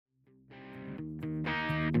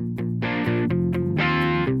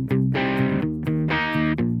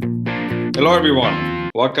Hello, everyone.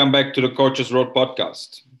 Welcome back to the Coaches Road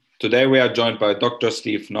podcast. Today, we are joined by Dr.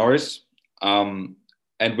 Steve Norris, and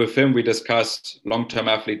with him, we discuss long-term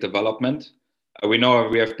athlete development. We know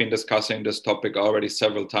we have been discussing this topic already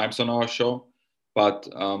several times on our show, but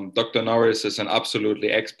Dr. Norris is an absolutely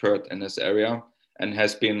expert in this area and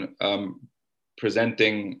has been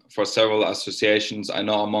presenting for several associations. I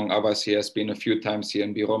know, among others, he has been a few times here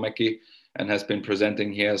in Biromäki and has been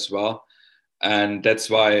presenting here as well. And that's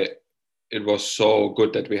why it was so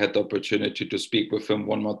good that we had the opportunity to speak with him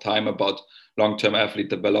one more time about long-term athlete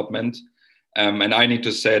development. And I need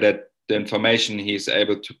to say that the information he's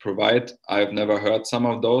able to provide, I've never heard some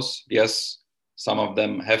of those. Yes, some of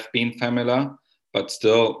them have been familiar, but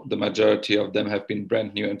still the majority of them have been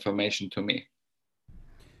brand new information to me.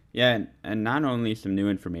 Yeah, and not only some new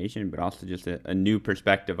information, but also just a new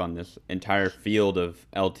perspective on this entire field of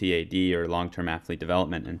LTAD or long-term athlete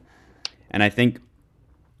development. And I think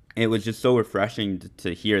it was just so refreshing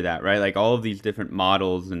to hear that, right? Like all of these different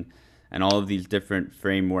models and all of these different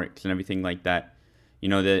frameworks and everything like that, you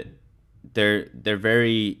know, that they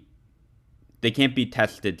can't be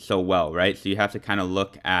tested so well, right? So you have to kind of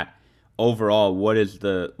look at overall what is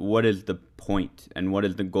the point and what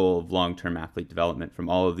is the goal of long-term athlete development from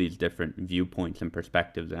all of these different viewpoints and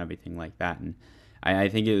perspectives and everything like that. And I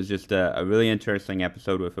think it was just a really interesting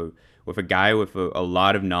episode with a guy with a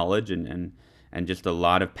lot of knowledge and just a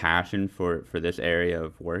lot of passion for this area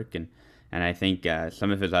of work. And I think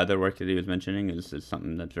some of his other work that he was mentioning is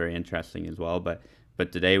something that's very interesting as well. But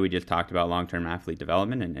today we just talked about long-term athlete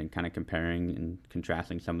development and kind of comparing and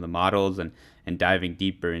contrasting some of the models and diving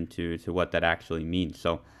deeper into what that actually means.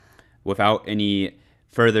 So without any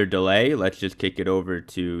further delay, let's just kick it over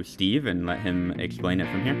to Steve and let him explain it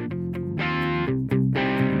from here.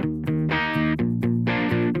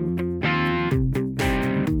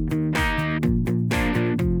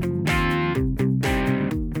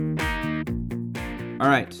 All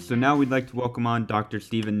right, so now we'd like to welcome on Dr.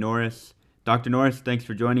 Stephen Norris. Dr. Norris, thanks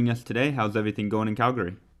for joining us today. How's everything going in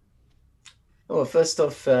Calgary? Well, first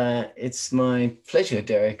off, it's my pleasure,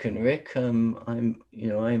 Derek and Rick.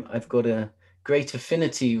 I've got a great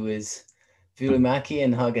affinity with Vilumäki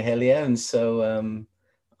and Haaga-Helia, and so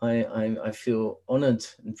I feel honoured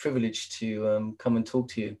and privileged to come and talk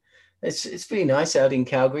to you. It's pretty nice out in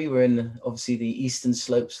Calgary. We're in obviously the eastern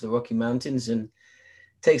slopes of the Rocky Mountains, and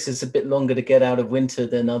takes us a bit longer to get out of winter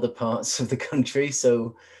than other parts of the country.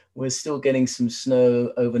 So we're still getting some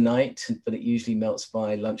snow overnight, but it usually melts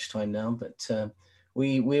by lunchtime now. But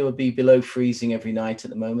we will be below freezing every night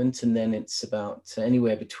at the moment. And then it's about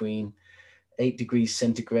anywhere between 8 degrees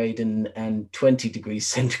centigrade and 20 degrees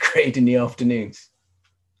centigrade in the afternoons.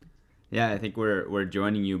 Yeah, I think we're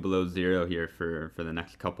joining you below zero here for the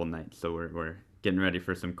next couple nights. So we're getting ready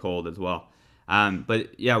for some cold as well.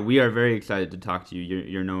 But yeah, we are very excited to talk to you.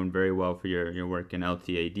 You're known very well for your work in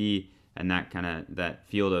LTAD and that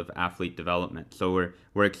field of athlete development. So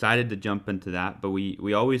we're excited to jump into that. But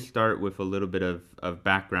we always start with a little bit of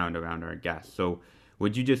background around our guests. So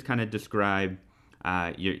would you just kind of describe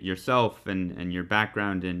yourself and your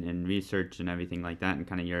background in research and everything like that, and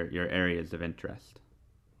kind of your areas of interest?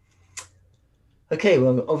 Okay,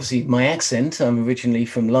 well, obviously my accent. I'm originally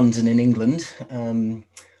from London in England.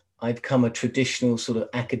 I've come a traditional sort of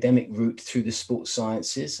academic route through the sports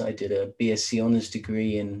sciences. I did a BSc honours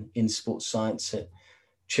degree in sports science at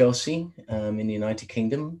Chelsea in the United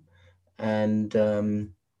Kingdom. And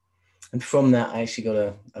from that, I actually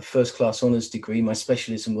got a first class honours degree. My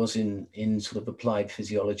specialism was in sort of applied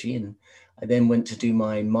physiology. And I then went to do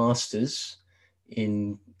my master's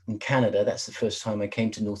in Canada. That's the first time I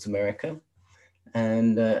came to North America.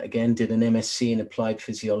 And again, did an MSc in applied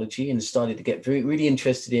physiology and started to get really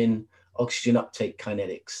interested in oxygen uptake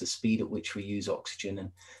kinetics, the speed at which we use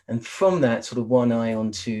oxygen. And from that, sort of one eye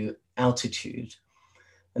onto altitude.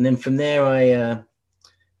 And then from there,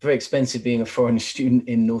 very expensive being a foreign student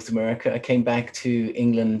in North America. I came back to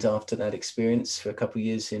England after that experience for a couple of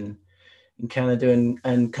years in Canada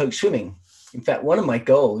and coached swimming. In fact, one of my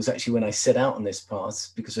goals actually when I set out on this path,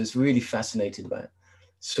 because I was really fascinated about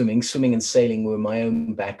swimming and sailing were my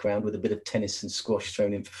own background with a bit of tennis and squash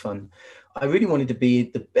thrown in for fun. I really wanted to be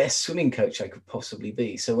the best swimming coach I could possibly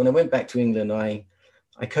be. So when I went back to England, I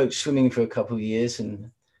coached swimming for a couple of years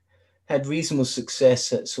and had reasonable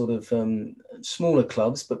success at sort of smaller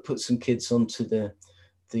clubs, but put some kids onto the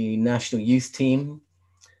national youth team.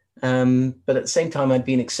 But at the same time, I'd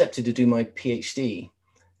been accepted to do my PhD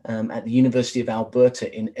at the University of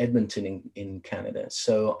Alberta in Edmonton in Canada.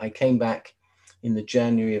 So I came back in the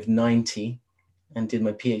January of 90 and did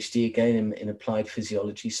my PhD again in applied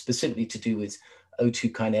physiology, specifically to do with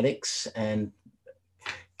O2 kinetics and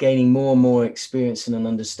gaining more and more experience and an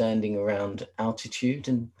understanding around altitude.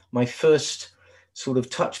 And my first sort of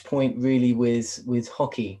touch point really with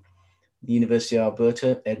hockey, the University of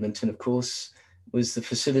Alberta, Edmonton, of course, was the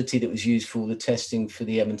facility that was used for all the testing for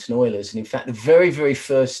the Edmonton Oilers. And in fact, the very, very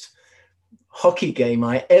first hockey game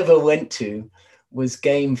I ever went to was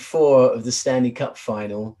Game 4 of the Stanley Cup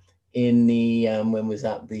final in the, when was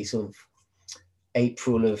that? The sort of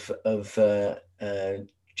April of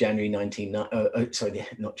January 1990, sorry,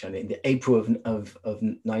 not January, the April of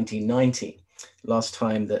 1990, last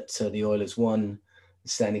time that the Oilers won the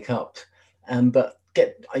Stanley Cup. But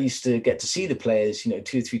I used to get to see the players, 2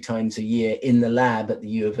 or 3 times a year in the lab at the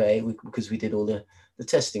U of A because we did all the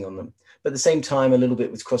testing on them. But at the same time, a little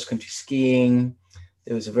bit with cross-country skiing.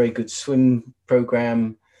 There was a very good swim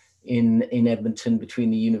program in Edmonton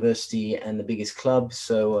between the university and the biggest club.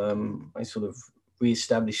 So I sort of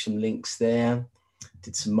re-established some links there,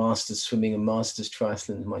 did some masters swimming and masters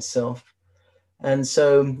triathlon myself. And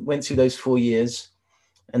so went through those 4 years.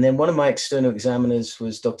 And then one of my external examiners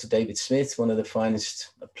was Dr. David Smith, one of the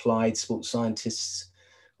finest applied sports scientists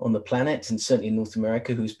on the planet, and certainly in North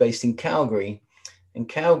America, who's based in Calgary. And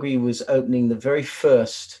Calgary was opening the very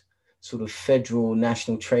first sort of federal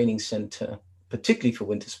national training center, particularly for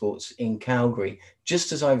winter sports, in Calgary,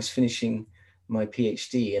 just as I was finishing my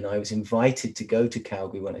PhD. And I was invited to go to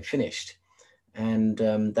Calgary when I finished. And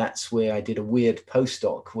that's where I did a weird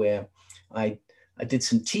postdoc where I did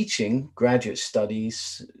some teaching, graduate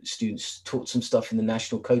studies, students taught some stuff in the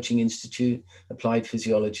National Coaching Institute, applied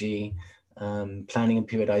physiology, planning and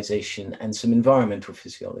periodization, and some environmental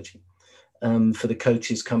physiology for the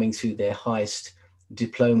coaches coming through their highest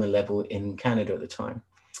diploma level in Canada at the time.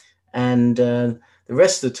 And the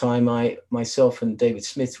rest of the time, myself and David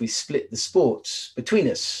Smith, we split the sports between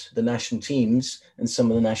us, the national teams and some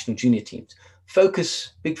of the national junior teams.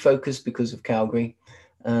 Big focus because of Calgary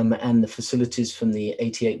and the facilities from the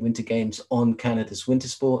 '88 Winter Games on Canada's winter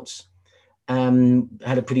sports.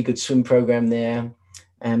 Had a pretty good swim program there.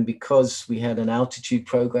 And because we had an altitude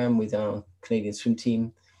program with our Canadian swim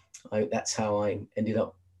team, that's how I ended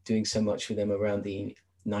up doing so much with them around the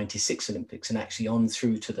 '96 Olympics and actually on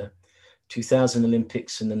through to the 2000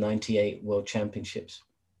 Olympics and the '98 World Championships.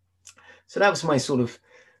 So that was my sort of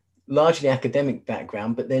largely academic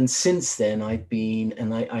background. But then since then, I've been,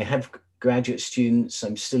 and I have graduate students.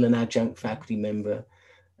 I'm still an adjunct faculty member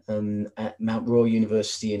at Mount Royal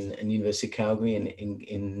University and University of Calgary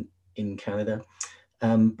in Canada.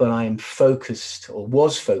 But I am focused, or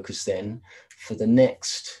was focused then, for the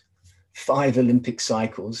next 5 Olympic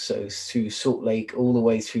cycles, so through Salt Lake all the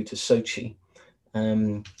way through to Sochi,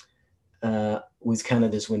 with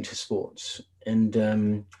Canada's winter sports.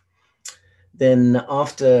 And then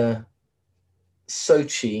after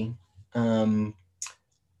Sochi,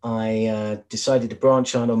 I decided to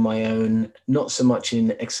branch out on my own, not so much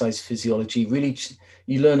in exercise physiology. Really,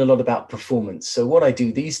 you learn a lot about performance. So what I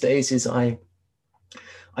do these days is I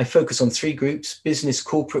focus on 3 groups: business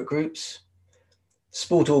corporate groups,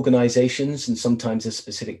 sport organizations, and sometimes a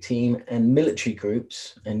specific team, and military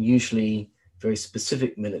groups, and usually very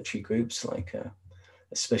specific military groups like a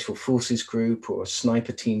special forces group or a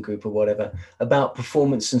sniper team group or whatever, about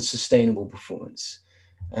performance and sustainable performance.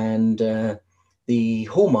 And the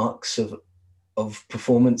hallmarks of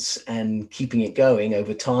performance and keeping it going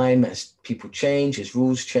over time as people change, as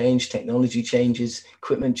rules change, technology changes,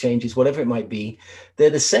 equipment changes, whatever it might be, they're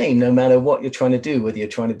the same no matter what you're trying to do, whether you're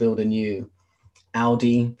trying to build a new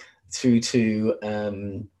Audi through to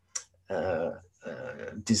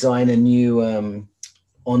design a new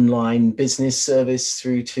online business service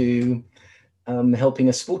through to helping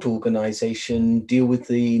a sport organization deal with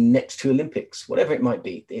the next 2 Olympics, whatever it might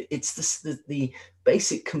be. It's the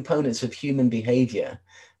basic components of human behavior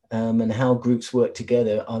and how groups work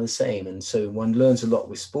together are the same. And so one learns a lot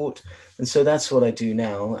with sport. And so that's what I do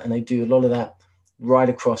now. And I do a lot of that right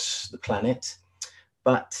across the planet.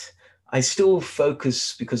 But I still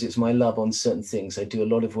focus, because it's my love, on certain things. I do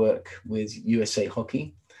a lot of work with USA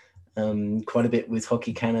Hockey, quite a bit with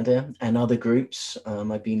Hockey Canada and other groups.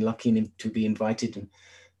 I've been lucky to be invited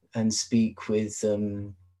and speak with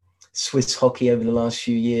Swiss hockey over the last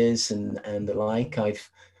few years and the like.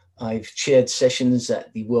 I've chaired sessions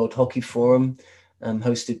at the World Hockey Forum,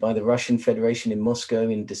 hosted by the Russian Federation in Moscow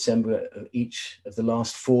in December of each of the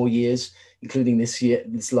last 4 years, including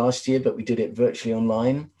this last year, but we did it virtually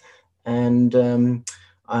online. And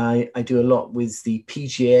I do a lot with the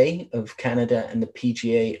PGA of Canada and the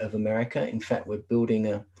PGA of America. In fact, we're building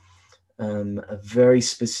a very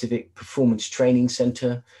specific performance training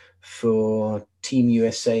center for Team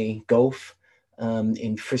USA Golf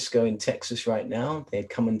in Frisco in Texas right now. They had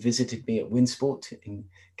come and visited me at Winsport in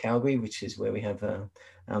Calgary, which is where we have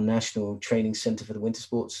our national training center for the winter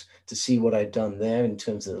sports, to see what I'd done there in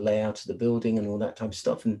terms of the layout of the building and all that type of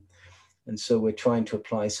stuff. And so we're trying to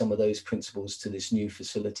apply some of those principles to this new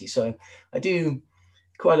facility. So I do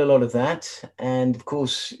quite a lot of that. And of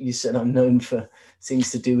course, you said I'm known for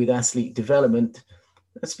things to do with athlete development.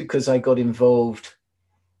 That's because I got involved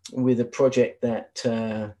with a project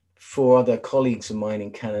that 4 other colleagues of mine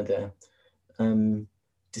in Canada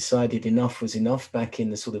decided enough was enough back in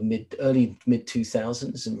the sort of early mid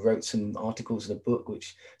 2000s, and wrote some articles in a book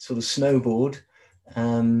which sort of snowballed.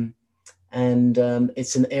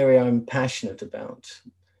 It's an area I'm passionate about.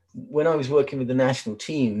 When I was working with the national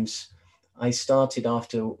teams, I started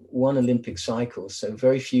after one Olympic cycle, so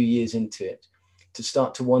very few years into it, to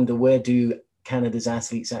start to wonder, where do Canada's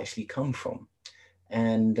athletes actually come from?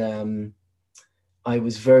 And I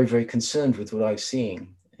was very, very concerned with what I was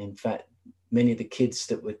seeing. In fact, many of the kids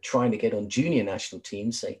that were trying to get on junior national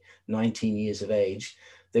teams, say 19 years of age,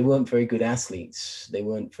 they weren't very good athletes. They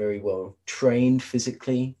weren't very well trained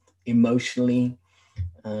physically, emotionally,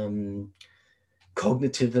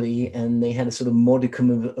 cognitively, and they had a sort of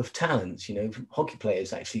modicum of talent, hockey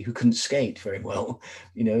players actually who couldn't skate very well,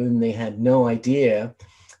 and they had no idea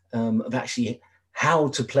of actually how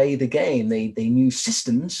to play the game. They knew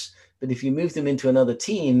systems, but if you move them into another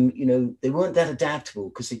team, they weren't that adaptable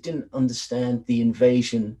because they didn't understand the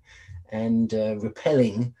invasion and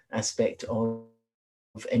repelling aspect of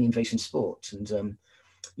any invasion sport. And,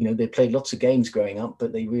 they played lots of games growing up,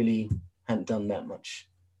 but they really hadn't done that much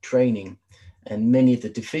training. And many of the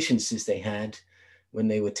deficiencies they had when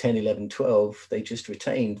they were 10, 11, 12, they just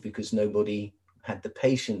retained because nobody had the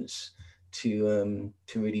patience to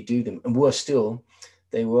really do them. And worse still,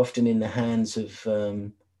 they were often in the hands of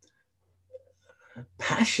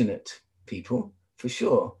passionate people, for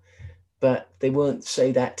sure, but they weren't,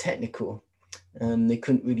 say, that technical. They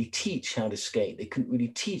couldn't really teach how to skate. They couldn't really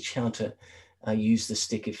teach how to use the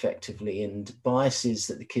stick effectively. And biases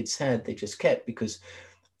that the kids had, they just kept, because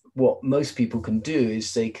what most people can do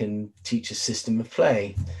is they can teach a system of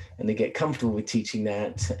play, and they get comfortable with teaching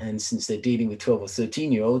that. And since they're dealing with 12 or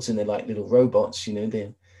 13-year-olds and they're like little robots,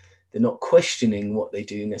 they're not questioning what they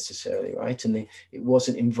do necessarily, right? And it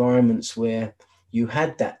wasn't environments where you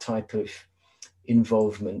had that type of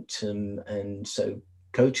involvement. And so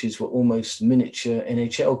coaches were almost miniature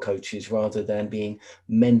NHL coaches rather than being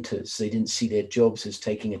mentors. They didn't see their jobs as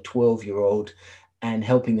taking a 12-year-old and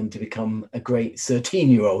helping them to become a great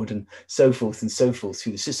 13-year-old, and so forth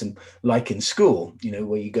through the system, like in school,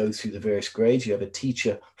 where you go through the various grades. You have a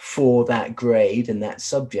teacher for that grade and that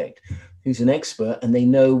subject who's an expert, and they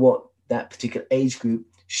know what that particular age group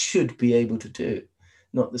should be able to do.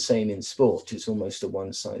 Not the same in sport. It's almost a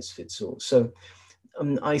one size fits all. So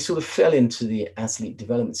I sort of fell into the athlete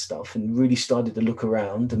development stuff and really started to look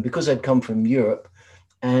around. And because I'd come from Europe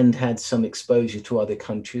and had some exposure to other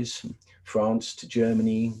countries, from France to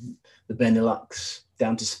Germany, the Benelux,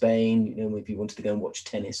 down to Spain, if you wanted to go and watch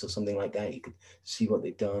tennis or something like that, you could see what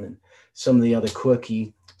they'd done. And some of the other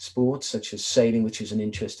quirky sports, such as sailing, which is an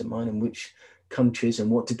interest of mine, and which countries and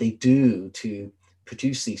what did they do to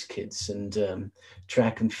produce these kids, and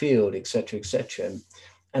track and field, etc., etc.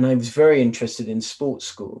 And I was very interested in sports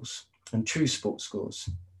schools and true sports schools.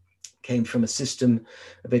 Came from a system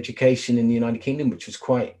of education in the United Kingdom, which was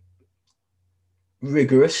quite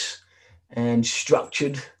rigorous and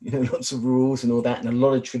structured, lots of rules and all that, and a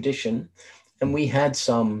lot of tradition. And we had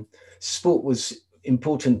sport was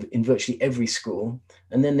important in virtually every school.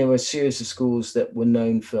 And then there were a series of schools that were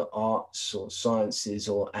known for arts or sciences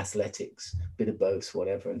or athletics, a bit of both,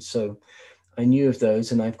 whatever. And so I knew of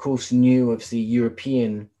those. And I, of course, knew of the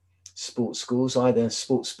European sports schools, either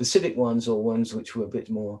sports specific ones or ones which were a bit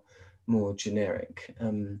more generic.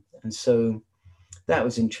 And so that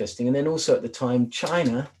was interesting. And then also at the time,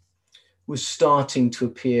 China was starting to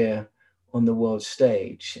appear on the world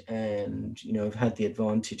stage. And, I've had the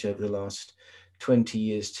advantage over the last 20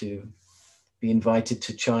 years to be invited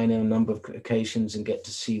to China a number of occasions and get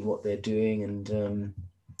to see what they're doing. And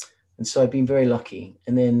so I've been very lucky.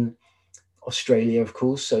 And then Australia, of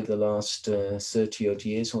course, over the last 30 odd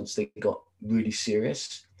years, once they got really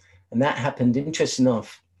serious. And that happened, interesting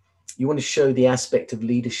enough, you want to show the aspect of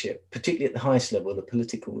leadership, particularly at the highest level, the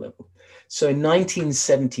political level. So in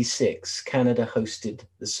 1976, Canada hosted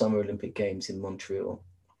the Summer Olympic Games in Montreal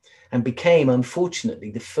and became, unfortunately,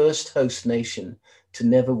 the first host nation to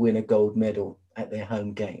never win a gold medal at their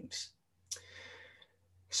home games.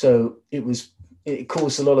 So it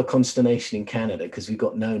caused a lot of consternation in Canada because we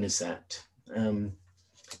got known as that.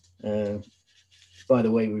 by the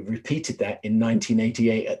way, we repeated that in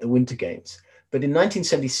 1988 at the Winter Games. But in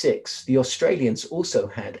 1976, the Australians also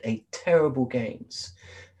had a terrible games.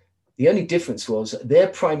 The only difference was their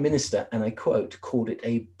prime minister, and I quote, called it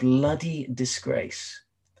a bloody disgrace,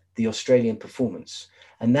 the Australian performance.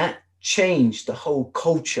 And that changed the whole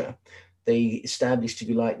culture. They established, if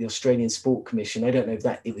you like, the Australian Sport Commission. I don't know if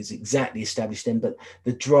that it was exactly established then, but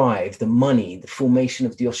the drive, the money, the formation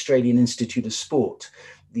of the Australian Institute of Sport,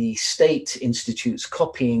 the state institutes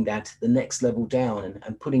copying that to the next level down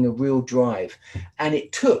and putting a real drive. And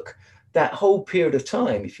it took that whole period of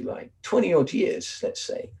time, if you like, 20 odd years, let's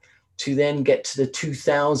say, to then get to the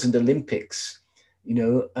 2000 Olympics,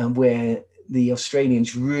 where the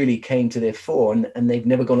Australians really came to their fore, and they've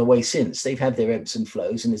never gone away since. They've had their ebbs and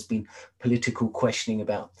flows, and there's been political questioning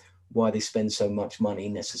about why they spend so much money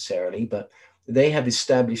necessarily, but they have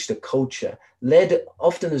established a culture led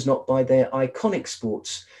often as not by their iconic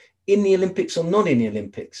sports in the Olympics or not in the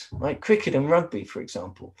Olympics, like cricket and rugby, for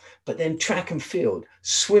example, but then track and field,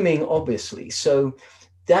 swimming, obviously. So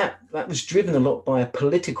that was driven a lot by a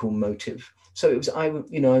political motive. So it was,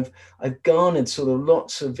 I've garnered sort of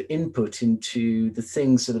lots of input into the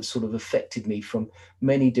things that have sort of affected me from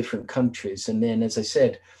many different countries. And then, as I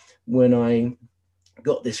said, when I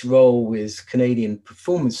got this role with Canadian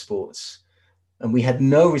Performance Sports, and we had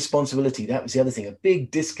no responsibility. That was the other thing, a big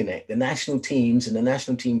disconnect. The national teams and the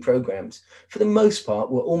national team programs, for the most part,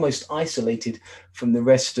 were almost isolated from the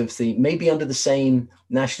rest of maybe under the same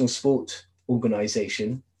national sport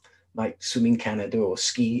organization, like Swimming Canada or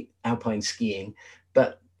alpine skiing.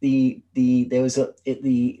 But the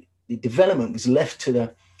development was left to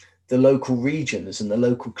the local regions and the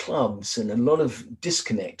local clubs, and a lot of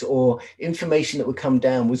disconnect, or information that would come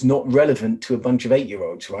down was not relevant to a bunch of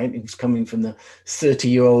 8-year-olds, right? It was coming from the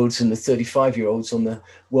 30-year-olds and the 35-year-olds on the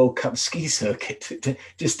World Cup ski circuit. It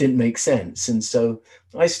just didn't make sense. And so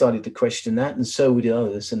I started to question that, and so did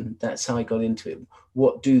others. And that's how I got into it.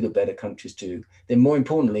 What do the better countries do? Then more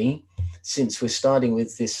importantly, since we're starting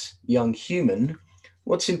with this young human,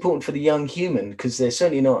 what's important for the young human? Because they're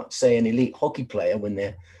certainly not, say, an elite hockey player when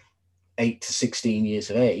they're 8 to 16 years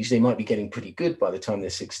of age. They might be getting pretty good by the time they're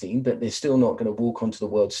 16, but they're still not going to walk onto the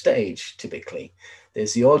world stage typically.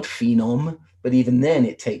 There's the odd phenom, but even then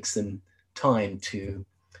it takes them time to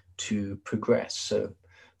progress. So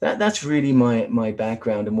that's really my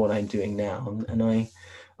background and what I'm doing now. And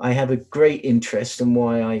I have a great interest in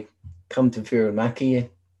why I come to Virumaki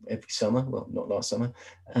every summer, well, not last summer,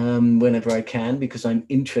 whenever I can, because I'm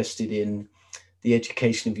interested in the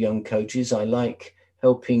education of young coaches. I like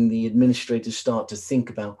helping the administrators start to think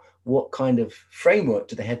about what kind of framework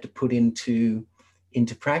do they have to put into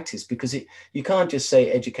practice, because you can't just say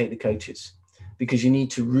educate the coaches, because you need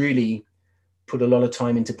to really put a lot of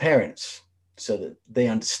time into parents so that they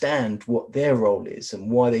understand what their role is and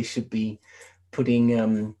why they should be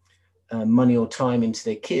putting money or time into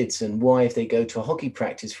their kids, and why if they go to a hockey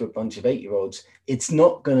practice for a bunch of 8-year-olds, it's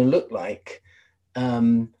not going to look like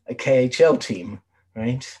a KHL team,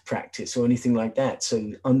 right, practice or anything like that.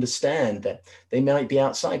 So understand that they might be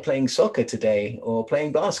outside playing soccer today, or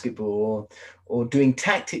playing basketball, or doing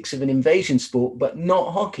tactics of an invasion sport, but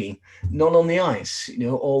not hockey, not on the ice,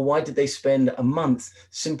 or why did they spend a month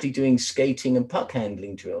simply doing skating and puck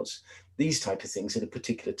handling drills, these type of things at a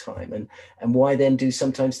particular time, and why then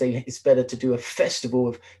it's better to do a festival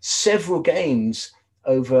of several games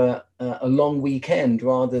over a long weekend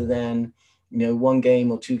rather than one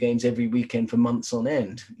game or 2 games every weekend for months on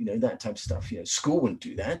end, that type of stuff. School wouldn't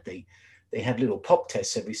do that. They have little pop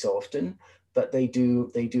tests every so often, but they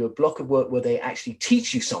do a block of work where they actually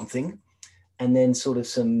teach you something, and then sort of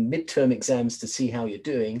some midterm exams to see how you're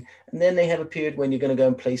doing. And then they have a period when you're going to go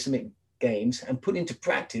and play some games and put into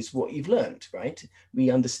practice what you've learned, right?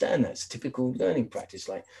 We understand that's typical learning practice,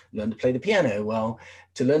 like learn to play the piano. Well,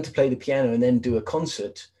 to learn to play the piano and then do a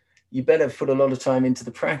concert, you better put a lot of time into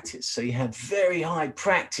the practice. So you have very high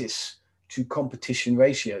practice to competition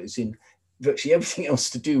ratios in virtually everything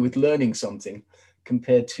else to do with learning something,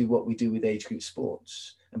 compared to what we do with age group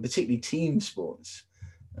sports, and particularly team sports,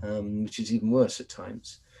 which is even worse at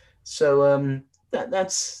times. So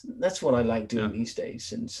that's what I like doing these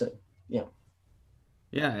days. And so, yeah.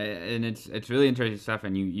 Yeah, and it's really interesting stuff,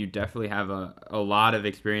 and you definitely have a lot of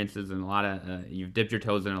experiences and a lot of you've dipped your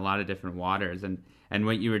toes in a lot of different waters, and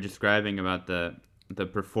what you were describing about the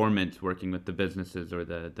performance working with the businesses or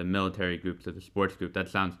the military groups or the sports group, that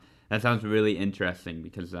sounds really interesting,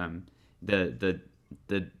 because the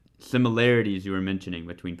similarities you were mentioning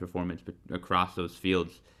between performance across those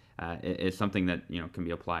fields is something that can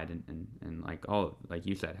be applied in like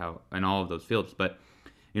you said, how in all of those fields. But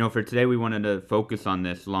For today, we wanted to focus on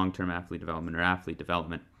this long-term athlete development or athlete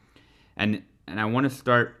development. And I want to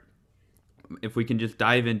start, if we can just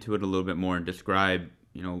dive into it a little bit more and describe,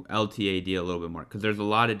 LTAD a little bit more, because there's a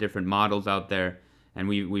lot of different models out there, and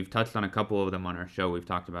we've touched on a couple of them on our show. We've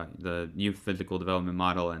talked about the youth physical development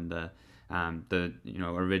model and the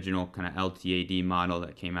original kind of LTAD model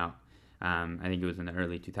that came out. I think it was in the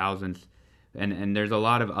early 2000s, and there's a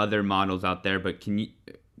lot of other models out there. But can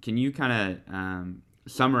you kind of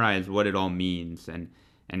summarize what it all means and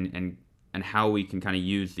how we can kind of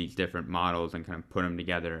use these different models and kind of put them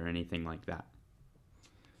together or anything like that?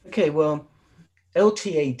 Okay, well,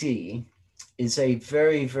 LTAD is a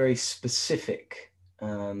very, very specific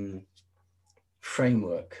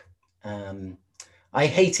framework. I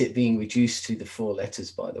hate it being reduced to the 4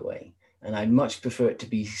 letters, by the way, and I much prefer it to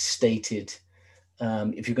be stated,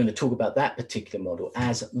 if you're going to talk about that particular model,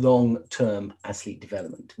 as long-term athlete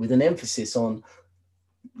development, with an emphasis on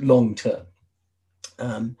long-term.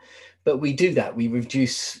 But we do that. We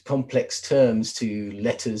reduce complex terms to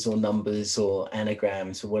letters or numbers or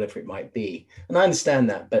anagrams or whatever it might be. And I understand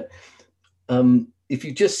that. But if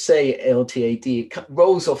you just say LTAD, it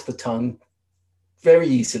rolls off the tongue very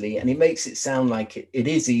easily, and it makes it sound like it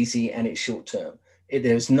is easy and it's short term.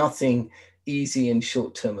 There's nothing easy and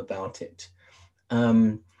short term about it.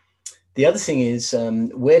 The other thing is,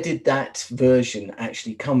 where did that version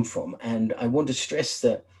actually come from? And I want to stress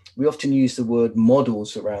that we often use the word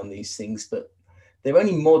models around these things, but they're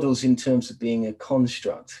only models in terms of being a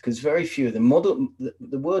construct, because very few of them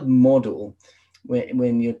the word model,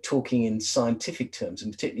 when you're talking in scientific terms,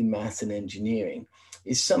 and particularly math and engineering,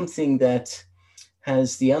 is something that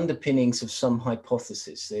has the underpinnings of some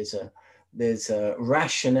hypothesis. There's a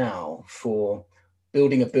rationale for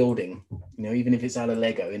building a building, even if it's out of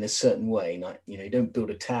Lego, in a certain way. Like, you don't build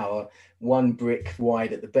a tower 1 brick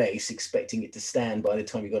wide at the base expecting it to stand by the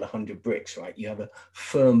time you've got 100 bricks, right? You have a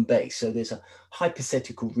firm base. So there's a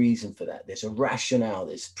hypothetical reason for that. There's a rationale,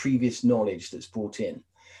 there's previous knowledge that's brought in.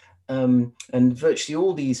 And virtually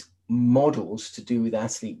all these models to do with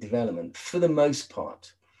athlete development, for the most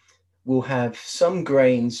part, will have some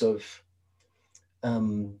grains of,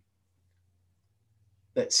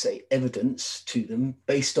 let's say, evidence to them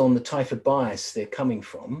based on the type of bias they're coming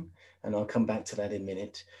from. And I'll come back to that in a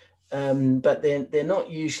minute. But they're not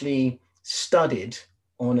usually studied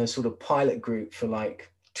on a sort of pilot group for like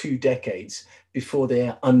 2 decades before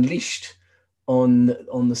they're unleashed on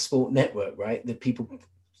the sport network, right? The people,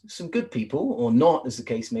 some good people, or not, as the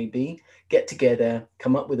case may be, get together,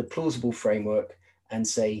 come up with a plausible framework and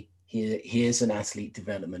say, here's an athlete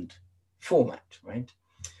development format, right?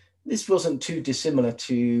 This wasn't too dissimilar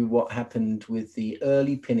to what happened with the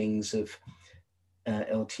early pinnings of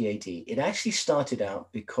LTAD. It actually started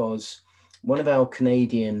out because one of our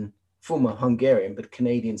Canadian, former Hungarian, but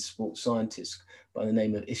Canadian sports scientists by the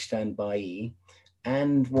name of István Báyi,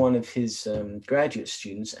 and one of his graduate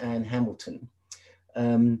students, Anne Hamilton,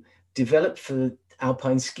 developed for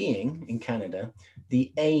alpine skiing in Canada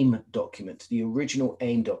the AIM document, the original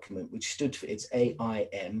AIM document, which stood for, it's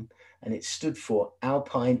AIM, and it stood for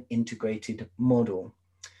Alpine Integrated Model.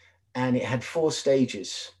 And it had 4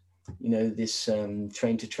 stages, this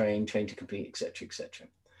train to train, train to compete, et cetera, et cetera.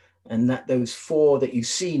 And that those 4 that you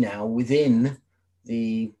see now within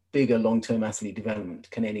the bigger long-term athlete development,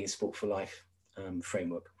 Canadian Sport for Life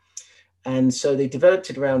framework. And so they developed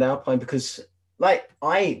it around Alpine because, like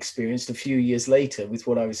I experienced a few years later with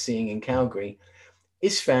what I was seeing in Calgary,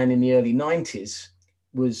 István in the early 90s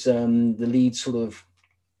was the lead sort of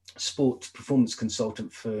sport performance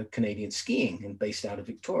consultant for Canadian skiing and based out of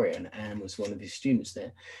Victoria, and Anne was one of his students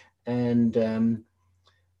there. And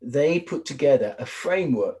they put together a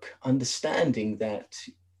framework understanding that,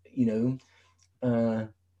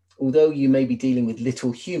 although you may be dealing with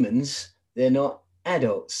little humans, they're not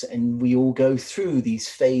adults, and we all go through these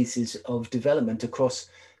phases of development across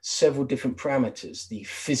several different parameters, the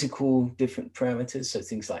physical different parameters, so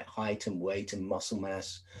things like height and weight and muscle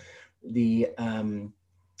mass, the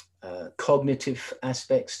cognitive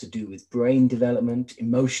aspects to do with brain development,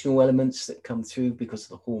 emotional elements that come through because of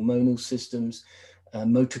the hormonal systems,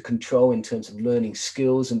 motor control in terms of learning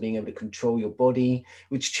skills and being able to control your body,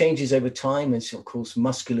 which changes over time as, of course,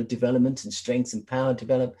 muscular development and strength and power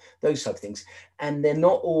develop, those type of things. And they're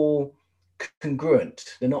not all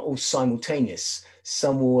congruent. They're not all simultaneous.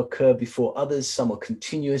 Some will occur before others. Some are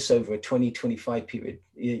continuous over a 20, 25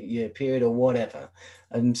 year period or whatever.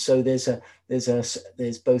 And so there's both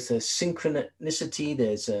a synchronicity,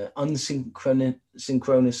 there's an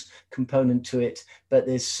unsynchronous component to it, but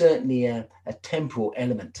there's certainly a temporal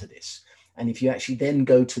element to this. And if you actually then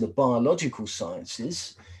go to the biological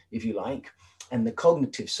sciences, if you like, and the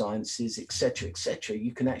cognitive sciences, et cetera,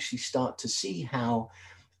 you can actually start to see how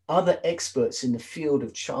other experts in the field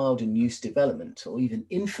of child and youth development, or even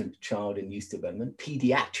infant child and youth development,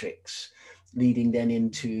 pediatrics, leading then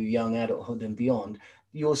into young adulthood and beyond,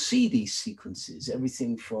 you'll see these sequences,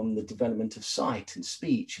 everything from the development of sight and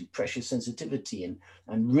speech and pressure sensitivity and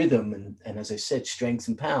rhythm and as I said, strength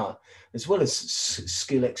and power, as well as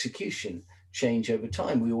skill execution change over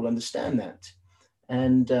time. We all understand that.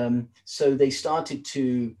 And so they started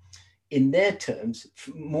to, in their terms,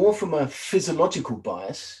 more from a physiological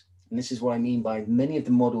bias, and this is what I mean by many of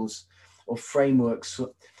the models or frameworks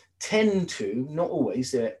tend to, not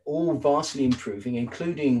always, they're all vastly improving,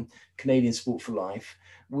 including Canadian Sport for Life,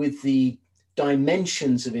 with the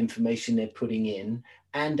dimensions of information they're putting in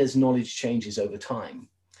and as knowledge changes over time.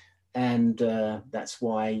 And that's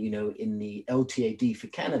why, in the LTAD for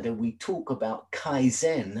Canada, we talk about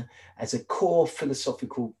Kaizen as a core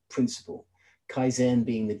philosophical principle. Kaizen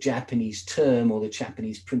being the Japanese term or the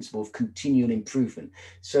Japanese principle of continual improvement.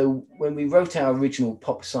 So when we wrote our original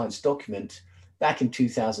pop science document back in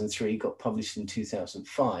 2003, got published in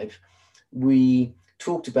 2005, we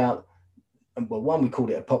talked about, well, one, we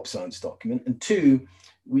called it a pop science document, and two,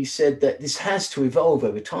 we said that this has to evolve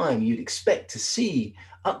over time. You'd expect to see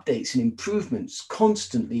updates and improvements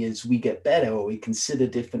constantly as we get better or we consider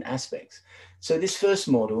different aspects. So this first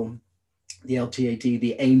model, the LTAD,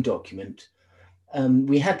 the AIM document,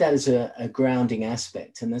 we had that as a grounding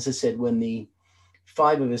aspect. And as I said, when the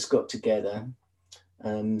five of us got together,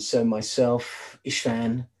 so myself,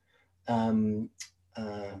 Istvan, oh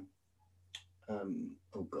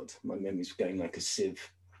God, my memory's going like a sieve.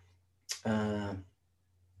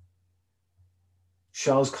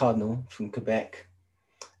 Charles Cardinal from Quebec,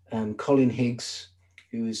 Colin Higgs,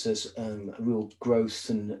 who is a real growth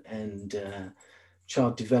and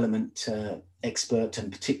child development expert,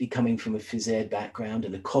 and particularly coming from a phys ed background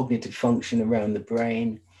and a cognitive function around the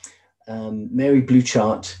brain. Mary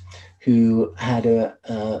Bluchart, who had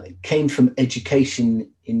came from education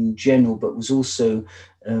in general, but was also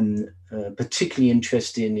particularly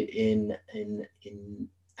interested in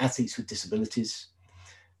athletes with disabilities.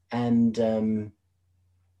 And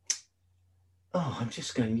I'm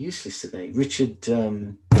just going useless today. Richard,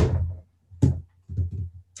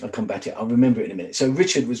 I'll come back to it. I'll remember it in a minute. So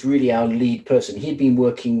Richard was really our lead person. He'd been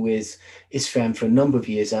working with Istvan for a number of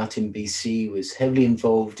years out in BC, was heavily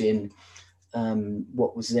involved in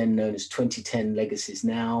what was then known as 2010 Legacies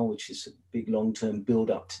Now, which is a big long-term build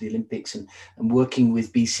up to the Olympics, and working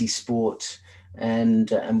with BC Sport, and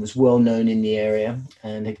was well known in the area,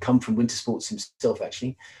 and had come from winter sports himself,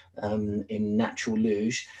 actually, in natural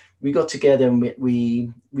luge. We got together and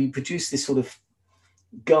we produced this sort of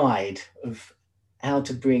guide of how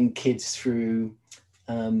to bring kids through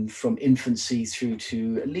from infancy through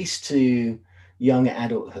to at least to young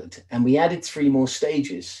adulthood. And we added 3 more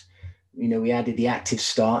stages. We added the active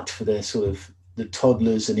start for the sort of the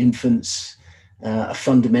toddlers and infants, a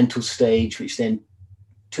fundamental stage, which then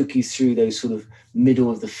took you through those sort of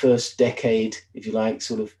middle of the first decade, if you like,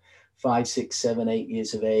 sort of 5, 6, 7, 8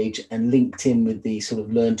 years of age, and linked in with the sort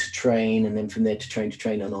of learn to train, and then from there to train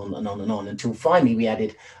and on and on and on, until finally we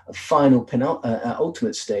added a final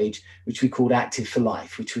ultimate stage, which we called active for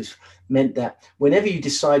life, which meant that whenever you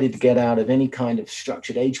decided to get out of any kind of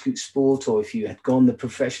structured age group sport, or if you had gone the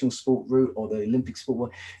professional sport route or the Olympic sport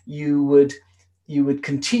route, you would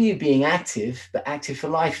continue being active, but active for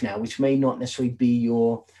life now, which may not necessarily be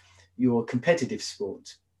your competitive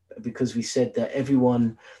sport. Because we said that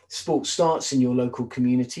sport starts in your local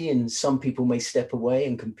community, and some people may step away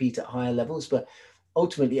and compete at higher levels, but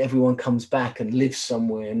ultimately everyone comes back and lives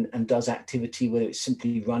somewhere and does activity, whether it's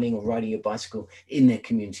simply running or riding a bicycle in their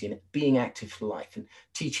community, and being active for life and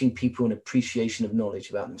teaching people an appreciation of knowledge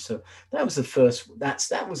about them. So that was the first,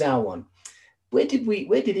 that was our one. Where did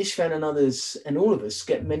Istvan and others and all of us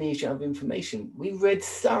get many of information? We read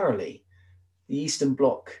thoroughly the Eastern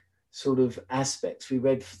Bloc sort of aspects. We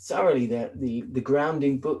read thoroughly the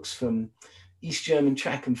grounding books from East German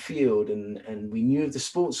track and field, and we knew of the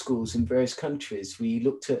sports schools in various countries. We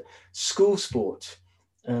looked at school sport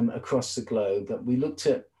across the globe, but we looked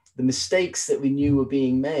at the mistakes that we knew were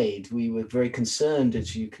being made. We were very concerned,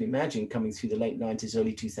 as you can imagine, coming through the late 90s,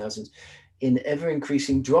 early 2000s, in ever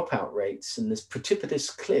increasing dropout rates and this precipitous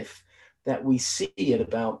cliff that we see at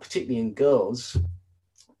about, particularly in girls,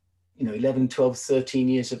 11, 12, 13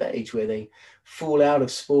 years of age, where they fall out of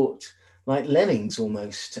sport like lemmings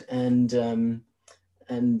almost, and don't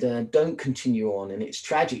continue on. And it's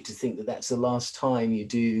tragic to think that that's the last time you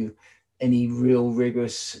do any real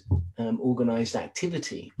rigorous organized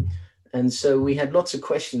activity. And so we had lots of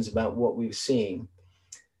questions about what we were seeing.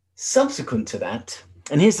 Subsequent to that,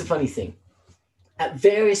 and here's the funny thing, at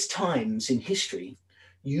various times in history,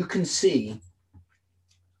 you can see,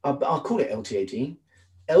 I'll call it LTAD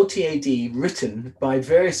written by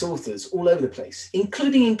various authors all over the place,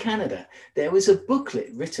 including in Canada. There was a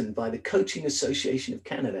booklet written by the Coaching Association of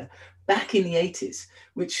Canada back in the 80s,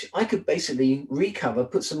 which I could basically recover,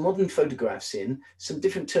 put some modern photographs in, some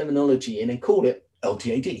different terminology in, and call it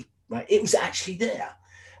LTAD, right? It was actually there.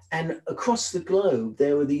 And across the globe,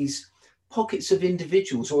 there were these pockets of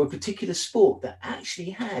individuals or a particular sport that actually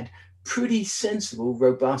had pretty sensible,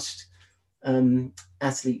 robust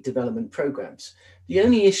athlete development programs. The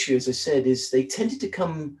only issue, as I said, is they tended to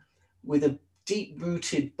come with a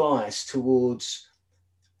deep-rooted bias towards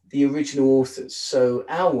the original authors. So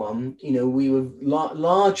our one, we were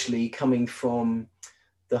largely coming from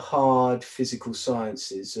the hard physical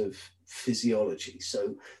sciences of physiology.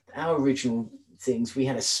 So our original things, we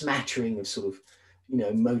had a smattering of sort of,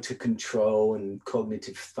 motor control and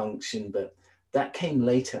cognitive function, but that came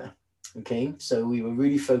later. Okay, so we were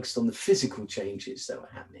really focused on the physical changes that were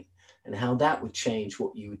happening and how that would change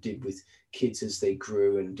what you did with kids as they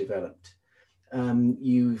grew and developed.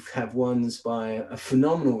 You have ones by a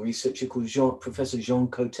phenomenal researcher called Professor Jean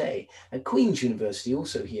Coté at Queen's University,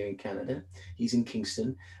 also here in Canada. He's in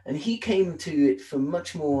Kingston, and he came to it from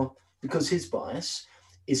much more, because his bias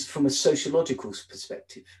is from a sociological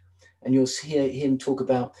perspective. And you'll hear him talk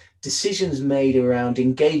about decisions made around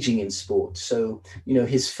engaging in sport. So,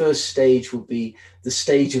 his first stage will be the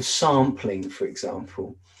stage of sampling, for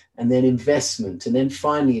example, and then investment, and then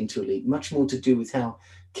finally into elite, much more to do with how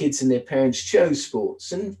kids and their parents chose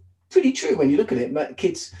sports. And pretty true when you look at it,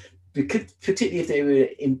 kids, particularly if they were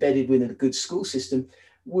embedded within a good school system,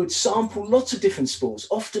 would sample lots of different sports,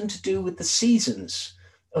 often to do with the seasons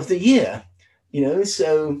of the year,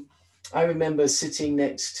 so I remember sitting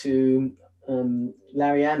next to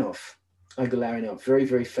Larionov, Igor Larionov, very,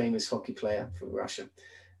 very famous hockey player from Russia,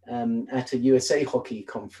 at a USA hockey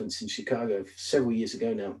conference in Chicago several years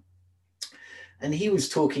ago now. And he was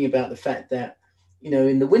talking about the fact that,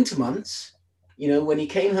 in the winter months, when he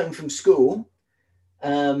came home from school,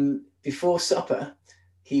 before supper,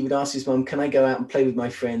 he would ask his mum, can I go out and play with my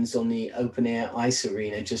friends on the open air ice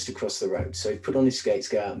arena just across the road? So he'd put on his skates,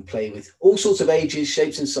 go out and play with all sorts of ages,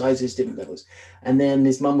 shapes and sizes, different levels. And then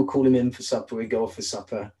his mum would call him in for supper, he'd go off for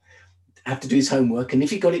supper, have to do his homework. And if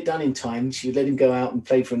he got it done in time, she would let him go out and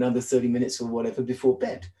play for another 30 minutes or whatever before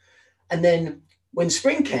bed. And then when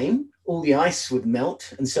spring came, all the ice would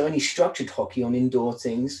melt. And so any structured hockey on indoor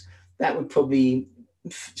things, that would probably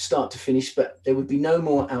start to finish, but there would be no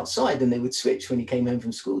more outside, and they would switch when he came home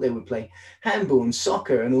from school. They would play handball and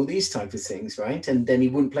soccer and all these types of things, right? And then he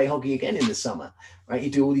wouldn't play hockey again in the summer, right?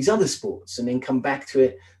 He'd do all these other sports and then come back to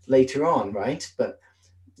it later on, right? But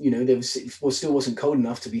there still wasn't cold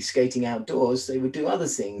enough to be skating outdoors. They would do other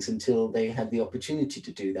things until they had the opportunity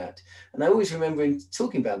to do that. And I always remember him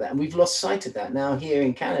talking about that, and we've lost sight of that now here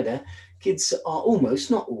in Canada. Kids are almost,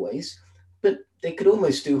 not always, but they could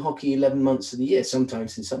almost do hockey 11 months of the year,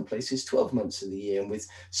 sometimes in some places 12 months of the year, and with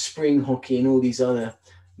spring hockey and all these other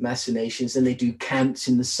machinations. Then they do camps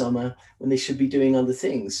in the summer when they should be doing other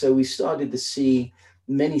things. So we started to see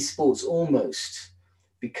many sports almost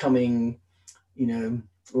becoming,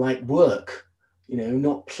 like work,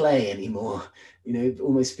 not play anymore. It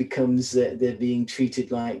almost becomes that they're being treated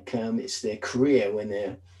like it's their career when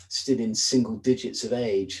they're still in single digits of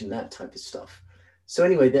age and that type of stuff. So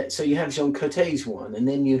anyway, so you have Jean Coté's one, and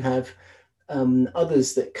then you have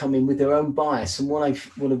others that come in with their own bias. And what I've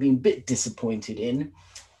been a bit disappointed in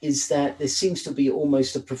is that there seems to be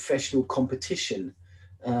almost a professional competition.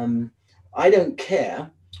 I don't care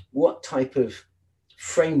what type of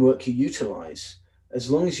framework you utilize, as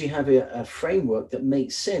long as you have a framework that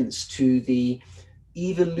makes sense to the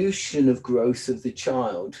evolution of growth of the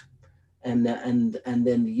child, and then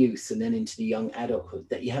the youth, and then into the young adulthood,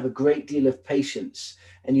 that you have a great deal of patience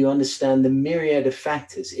and you understand the myriad of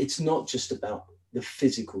factors. It's not just about the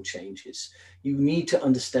physical changes. You need to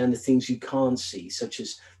understand the things you can't see, such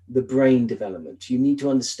as the brain development. You need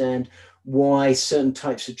to understand why certain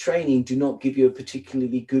types of training do not give you a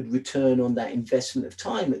particularly good return on that investment of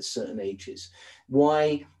time at certain ages.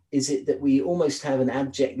 Why is it that we almost have an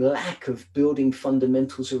abject lack of building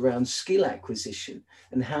fundamentals around skill acquisition?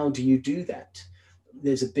 And how do you do that?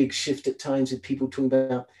 There's a big shift at times with people talking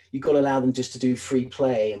about, you've got to allow them just to do free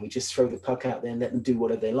play and we just throw the puck out there and let them do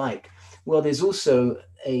whatever they like. Well, there's also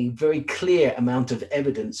a very clear amount of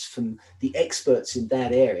evidence from the experts in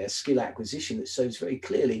that area, skill acquisition, that shows very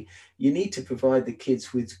clearly you need to provide the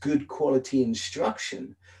kids with good quality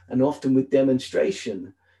instruction, and often with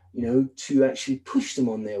demonstration, to actually push them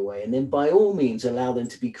on their way. And then by all means, allow them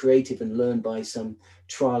to be creative and learn by some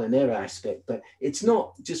trial and error aspect. But it's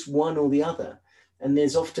not just one or the other. And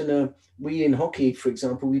there's often we in hockey, for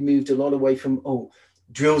example, we moved a lot away from,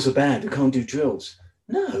 drills are bad, we can't do drills.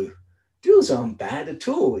 No, drills aren't bad at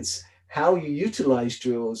all. It's how you utilize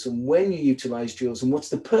drills and when you utilize drills and what's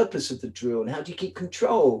the purpose of the drill and how do you keep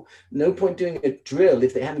control. No point doing a drill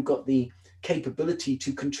if they haven't got the capability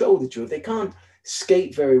to control the drill. They can't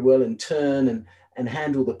skate very well and turn and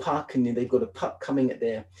handle the puck, and they've got a puck coming at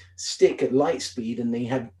their stick at light speed, and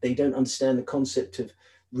they don't understand the concept of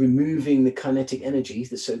removing the kinetic energy,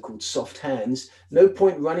 the so-called soft hands. No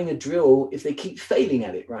point running a drill if they keep failing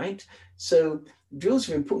at it, right? So drills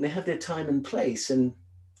are important. They have their time and place. And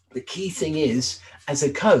the key thing is, as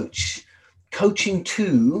a coach, coaching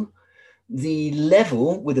to the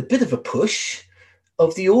level with a bit of a push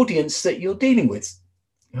of the audience that you're dealing with,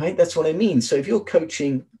 right? That's what I mean. So if you're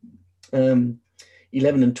coaching 11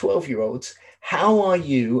 and 12-year-olds, how are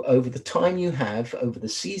you, over the time you have, over the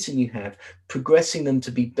season you have, progressing them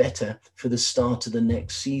to be better for the start of the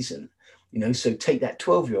next season? So take that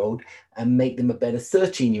 12-year-old and make them a better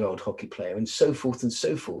 13-year-old hockey player, and so forth and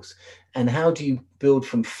so forth. And how do you build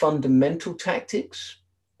from fundamental tactics,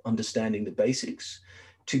 understanding the basics,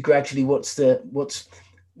 to gradually what's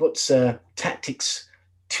tactics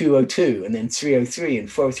 202 and then 303 and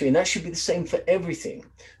 403. And that should be the same for everything,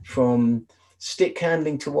 from stick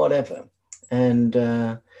handling to whatever. And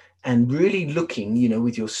really looking,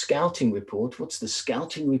 with your scouting report, what's the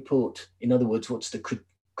scouting report? In other words, what's the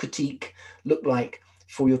critique look like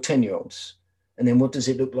for your 10-year-olds? And then what does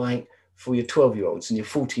it look like for your 12-year-olds and your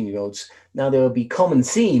 14-year-olds? Now, there will be common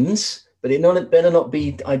themes, but it better not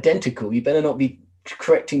be identical. You better not be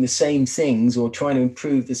correcting the same things or trying to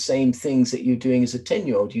improve the same things that you're doing as a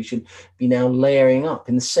 10-year-old. You should be now layering up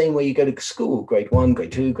in the same way you go to school, grade 1,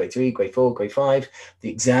 grade 2, grade 3, grade 4, grade 5. The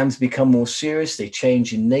exams become more serious. They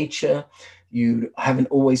change in nature. You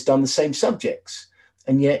haven't always done the same subjects.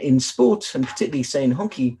 And yet in sport, and particularly say in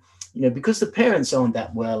hockey, because the parents aren't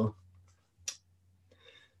that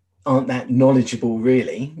knowledgeable,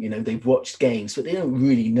 really. They've watched games, but they don't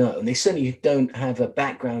really know. And they certainly don't have a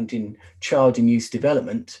background in child and youth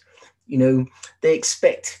development. They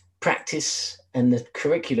expect practice and the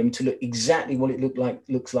curriculum to look exactly what it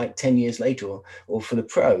looks like 10 years later or for the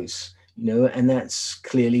pros, and that's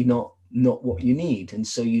clearly not what you need. And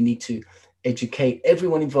so you need to educate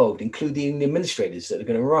everyone involved, including the administrators that are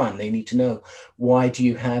going to run. They need to know, why do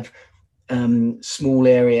you have small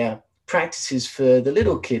area practices for the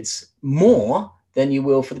little kids more than you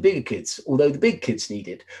will for the bigger kids, although the big kids need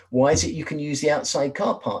it? Why is it you can use the outside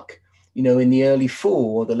car park, in the early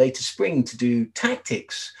fall or the later spring to do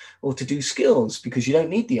tactics or to do skills? Because you don't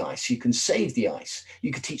need the ice. You can save the ice.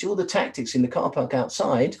 You could teach all the tactics in the car park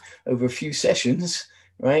outside over a few sessions,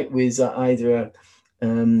 right? With either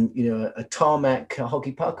a tarmac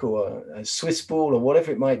hockey puck or a Swiss ball or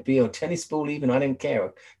whatever it might be, or tennis ball even, I don't care,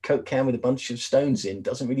 a Coke can with a bunch of stones in,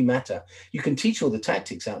 doesn't really matter. You can teach all the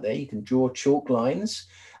tactics out there. You can draw chalk lines,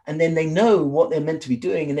 and then they know what they're meant to be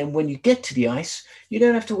doing. And then when you get to the ice, you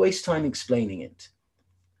don't have to waste time explaining it.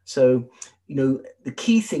 So, the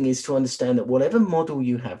key thing is to understand that whatever model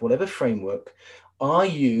you have, whatever framework, are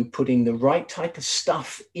you putting the right type of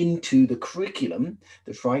stuff into the curriculum,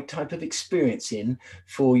 the right type of experience in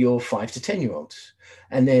for your 5 to 10-year-olds?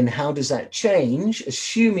 And then how does that change,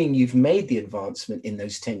 assuming you've made the advancement in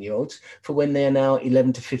those 10-year-olds for when they're now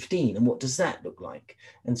 11 to 15? And what does that look like?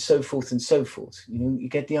 And so forth and so forth. You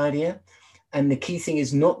get the idea? And the key thing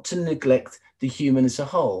is not to neglect the human as a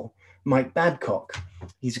whole. Mike Babcock,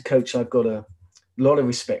 he's a coach I've got a lot of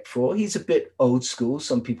respect for. He's a bit old school,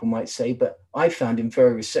 some people might say, but I found him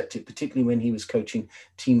very receptive, particularly when he was coaching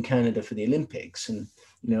Team Canada for the Olympics. And,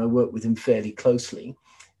 I worked with him fairly closely.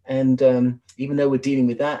 And even though we're dealing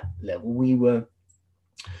with that level, we were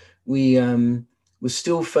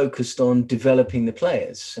still focused on developing the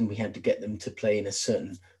players, and we had to get them to play in a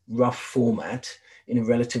certain rough format in a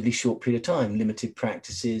relatively short period of time, limited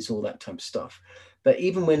practices, all that type of stuff. But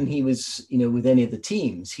even when he was, with any of the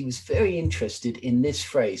teams, he was very interested in this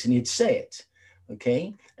phrase, and he'd say it,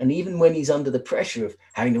 okay? And even when he's under the pressure of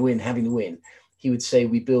having to win, he would say,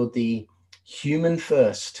 we build the human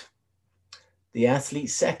first, the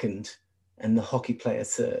athlete second, and the hockey player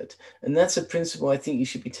third. And that's a principle I think you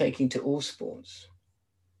should be taking to all sports.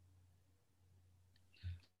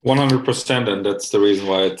 100%, and that's the reason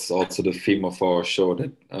why it's also the theme of our show,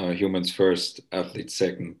 that humans first, athletes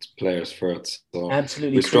second, players first. So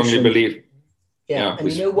absolutely, we strongly believe. Yeah,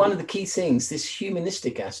 and one of the key things, this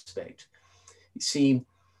humanistic aspect. You see,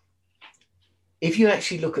 if you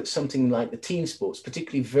actually look at something like the team sports,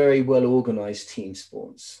 particularly very well organized team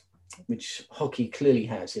sports, which hockey clearly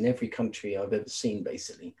has in every country I've ever seen,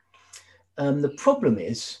 basically, the problem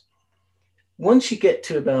is once you get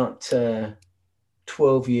to about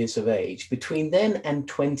 12 years of age, between then and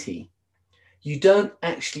 20, you don't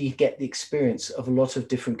actually get the experience of a lot of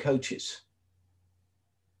different coaches.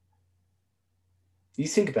 You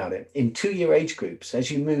think about it, in 2-year age groups, as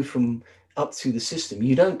you move from up through the system,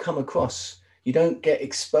 you don't get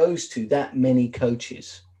exposed to that many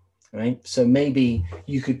coaches, right? So maybe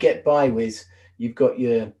you could get by with, you've got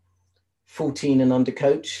your 14 and under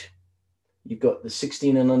coach, you've got the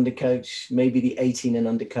 16 and under coach, maybe the 18 and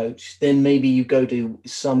under coach. Then maybe you go to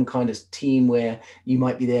some kind of team where you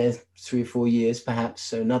might be there 3 or 4 years, perhaps.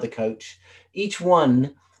 So another coach, each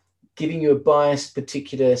one giving you a biased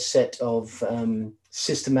particular set of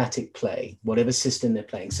systematic play, whatever system they're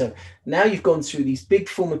playing. So now you've gone through these big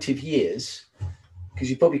formative years, because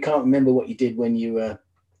you probably can't remember what you did when you were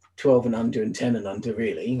 12 and under and 10 and under,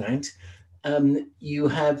 really, right? You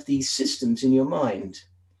have these systems in your mind,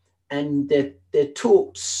 and they're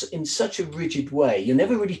taught in such a rigid way. You're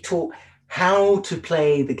never really taught how to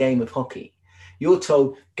play the game of hockey. You're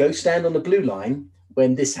told, go stand on the blue line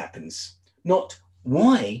when this happens. Not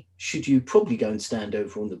why should you probably go and stand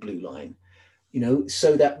over on the blue line,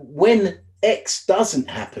 so that when X doesn't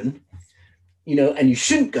happen, and you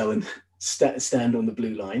shouldn't go and stand on the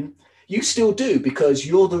blue line, you still do, because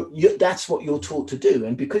that's what you're taught to do.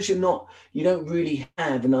 And because you don't really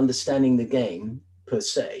have an understanding the game per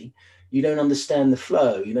se, you don't understand the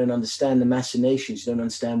flow, you don't understand the machinations, you don't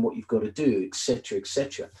understand what you've got to do, etc.,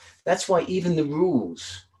 etc. That's why even the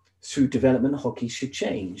rules through development hockey should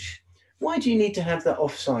change. Why do you need to have that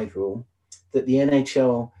offside rule that the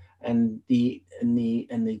NHL and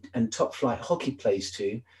top flight hockey plays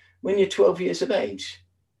to when you're 12 years of age?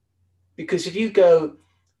 Because if you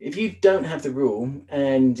don't have the rule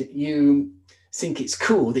and you think it's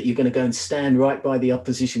cool that you're going to go and stand right by the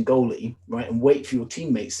opposition goalie, right, and wait for your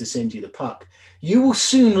teammates to send you the puck, you will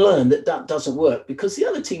soon learn that doesn't work, because the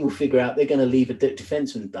other team will figure out they're going to leave a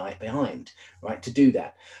defenseman behind, right, to do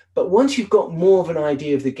that. But once you've got more of an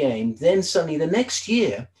idea of the game, then suddenly the next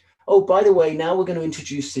year, oh, by the way, now we're going to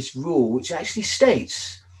introduce this rule, which actually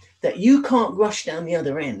states that you can't rush down the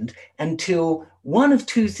other end until one of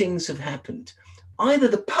two things have happened. Either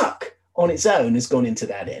the puck on its own has gone into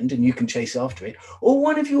that end and you can chase after it, or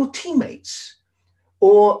one of your teammates,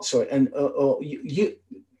 the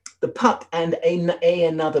puck and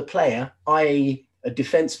another player, i.e. a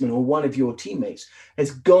defenseman or one of your teammates,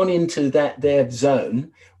 has gone into their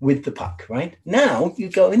zone with the puck, right? Now you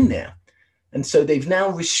go in there. And so they've now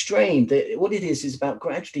restrained. What it is about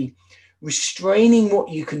gradually restraining what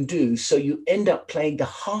you can do, so you end up playing the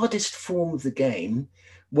hardest form of the game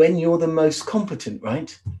when you're the most competent,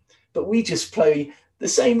 right? But we just play the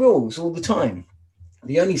same rules all the time.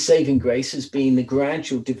 The only saving grace has been the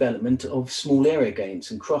gradual development of small area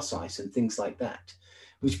games and cross ice and things like that,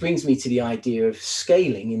 which brings me to the idea of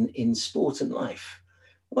scaling in sport and life.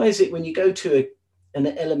 Why is it when you go to an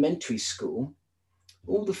elementary school,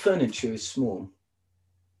 all the furniture is small?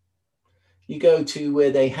 You go to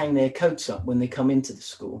where they hang their coats up when they come into the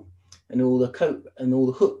school, and all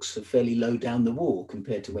the hooks are fairly low down the wall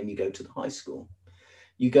compared to when you go to the high school.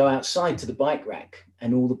 You go outside to the bike rack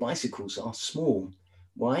and all the bicycles are small.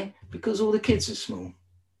 Why? Because all the kids are small,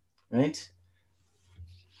 right?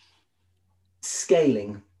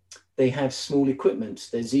 Scaling. They have small equipment.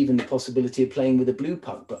 There's even the possibility of playing with a blue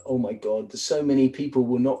puck, but oh my God, there's so many people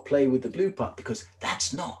will not play with the blue puck because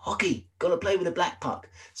that's not hockey. Got to play with a black puck.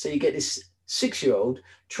 So you get this 6-year-old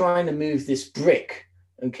trying to move this brick,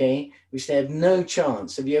 okay, which they have no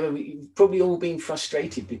chance. You've probably all been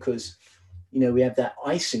frustrated because, we have that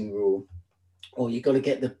icing rule, or you got to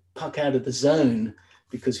get the puck out of the zone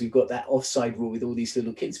because we've got that offside rule with all these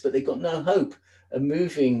little kids, but they've got no hope of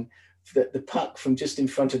moving the puck from just in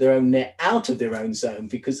front of their own net out of their own zone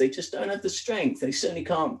because they just don't have the strength. They certainly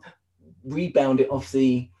can't rebound it off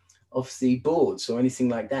the boards or anything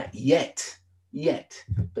like that yet,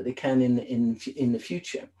 but they can in the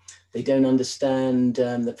future. They don't understand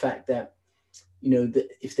the fact that, that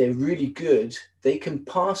if they're really good, they can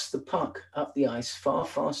pass the puck up the ice far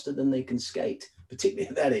faster than they can skate, particularly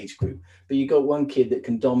at that age group. But you got one kid that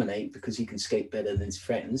can dominate because he can skate better than his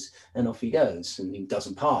friends, and off he goes, and he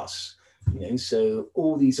doesn't pass. So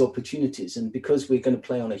all these opportunities, and because we're going to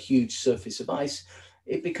play on a huge surface of ice,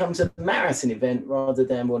 it becomes a marathon event rather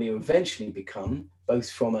than what you eventually become, both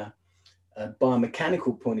from a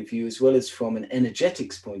biomechanical point of view as well as from an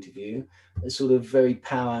energetics point of view, a sort of very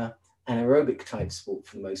power an aerobic type sport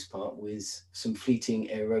for the most part, with some fleeting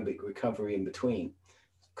aerobic recovery in between.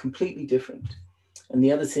 Completely different. And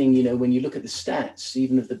the other thing, when you look at the stats,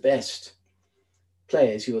 even of the best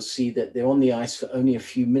players, you'll see that they're on the ice for only a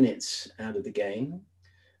few minutes out of the game.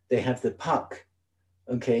 They have the puck,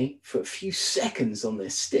 okay, for a few seconds on their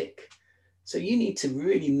stick. So you need to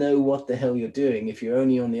really know what the hell you're doing if you're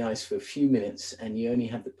only on the ice for a few minutes and you only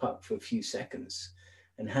have the puck for a few seconds.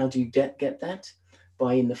 And how do you get that?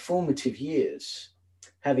 By, in the formative years,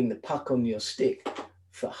 having the puck on your stick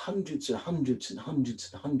for hundreds and hundreds and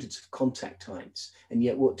hundreds and hundreds of contact times. And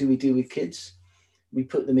yet what do we do with kids? We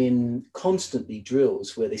put them in constantly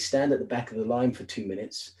drills where they stand at the back of the line for 2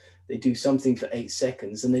 minutes, they do something for 8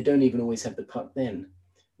 seconds, and they don't even always have the puck then.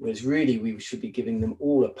 Whereas really we should be giving them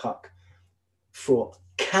all a puck for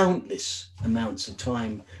countless amounts of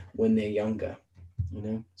time when they're younger.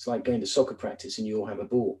 It's like going to soccer practice and you all have a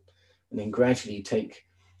ball, and then gradually you take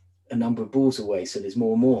a number of balls away, so there's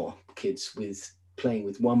more and more kids with playing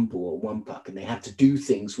with one ball, one puck, and they have to do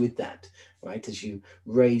things with that, right? As you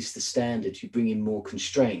raise the standards, you bring in more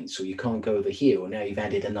constraints, or you can't go over here, or now you've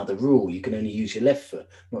added another rule, you can only use your left foot,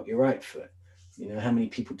 not your right foot. How many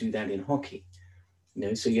people do that in hockey?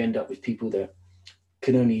 So you end up with people that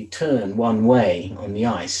can only turn one way on the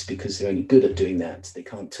ice because they're only good at doing that. They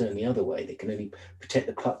can't turn the other way. They can only protect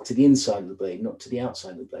the puck to the inside of the blade, not to the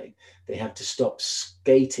outside of the blade. They have to stop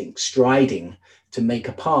striding to make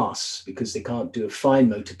a pass because they can't do a fine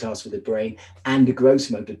motor task with the brain and a gross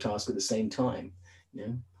motor task at the same time.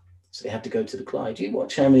 So they have to go to the Clyde. You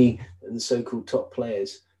watch how many of the so-called top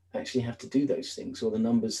players actually have to do those things, or the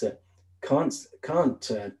numbers that can't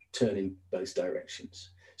turn in both directions,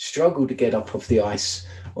 struggle to get up off the ice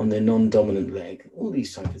on their non-dominant leg, all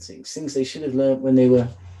these type of things they should have learned when they were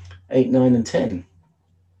 8, 9, and 10.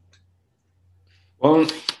 Well,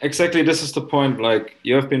 exactly, this is the point. Like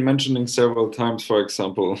you have been mentioning several times, for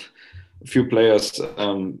example, a few players,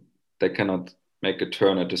 they cannot make a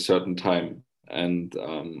turn at a certain time. And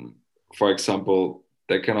for example,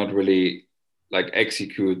 they cannot really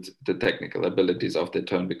execute the technical abilities of the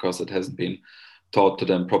turn because it hasn't been taught to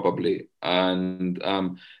them properly. And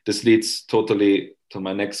this leads totally to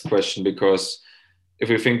my next question, because if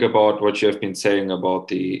we think about what you have been saying about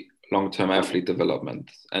the long-term athlete development,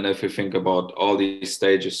 and if we think about all these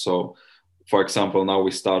stages, so for example, now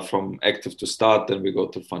we start from active to start, then we go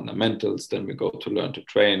to fundamentals, then we go to learn to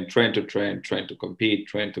train, train to train, train to compete,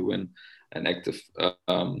 train to win, and active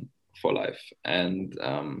for life. And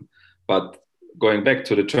but going back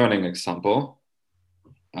to the turning example,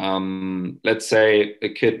 let's say a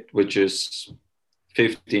kid which is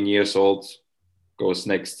 15 years old goes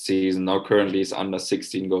next season, now currently is under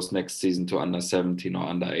 16, goes next season to under 17 or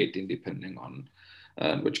under 18, depending on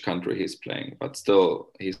which country he's playing. But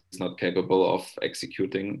still, he's not capable of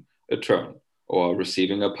executing a turn or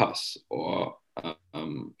receiving a pass or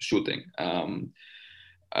shooting.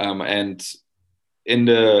 And in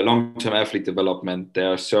the long-term athlete development,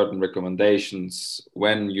 there are certain recommendations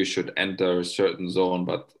when you should enter a certain zone,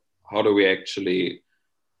 but how do we actually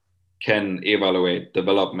can evaluate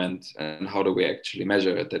development, and how do we actually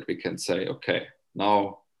measure it, that we can say, okay,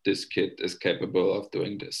 now this kid is capable of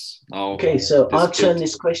doing this. Now, okay, so I'll turn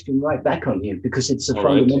this question right back on you because it's a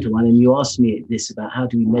fundamental one, and you asked me this about how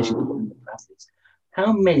do we measure development for athletes.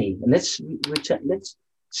 How many, and let's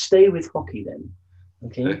stay with hockey then,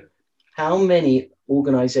 okay? How many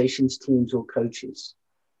organizations, teams, or coaches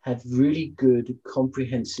have really good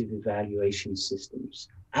comprehensive evaluation systems,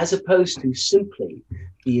 as opposed to simply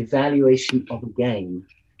the evaluation of a game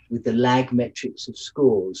with the lag metrics of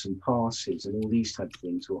scores and passes and all these type of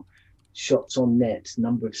things, or shots on net,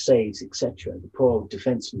 number of saves, etc. The poor old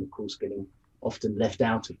defensemen, of course, getting often left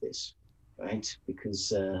out of this, right?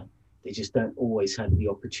 Because they just don't always have the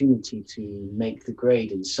opportunity to make the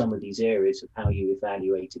grade in some of these areas of how you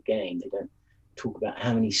evaluate a game. They don't talk about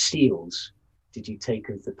how many steals did you take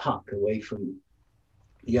of the puck away from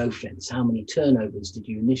the offense, how many turnovers did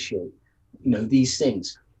you initiate, these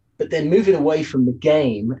things. But then moving away from the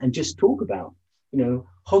game and just talk about,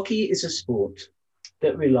 hockey is a sport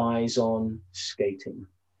that relies on skating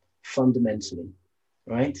fundamentally,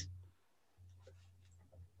 right?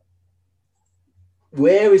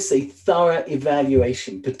 Where is a thorough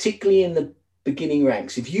evaluation, particularly in the beginning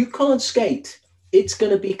ranks? If you can't skate, it's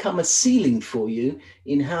going to become a ceiling for you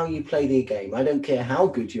in how you play the game. I don't care how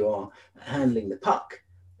good you are at handling the puck,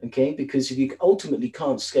 okay? Because if you ultimately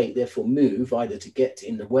can't skate, therefore move, either to get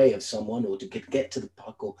in the way of someone or to get to the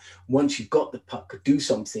puck, or once you've got the puck, do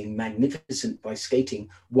something magnificent by skating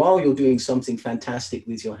while you're doing something fantastic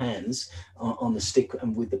with your hands on the stick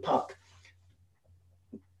and with the puck.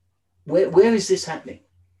 Where is this happening?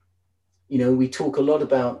 we talk a lot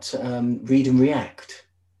about read and react.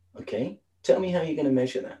 Okay, tell me how you're going to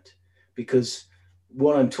measure that. Because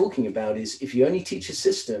what I'm talking about is if you only teach a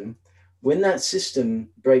system, when that system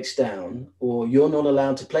breaks down or you're not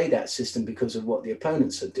allowed to play that system because of what the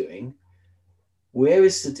opponents are doing, where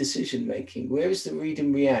is the decision making? Where is the read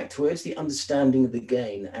and react? Where is the understanding of the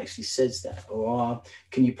game that actually says that? Or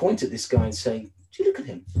can you point at this guy and say, do you look at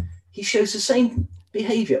him? He shows the same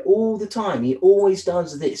behavior all the time. He always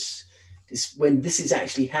does this. When this is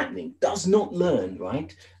actually happening, does not learn,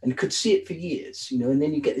 right? And could see it for years, and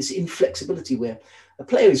then you get this inflexibility where a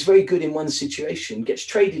player is very good in one situation, gets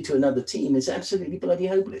traded to another team, is absolutely bloody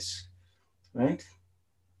hopeless, right?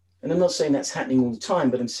 And I'm not saying that's happening all the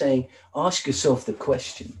time, but I'm saying ask yourself the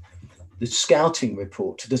question, the scouting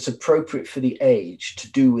report that's appropriate for the age to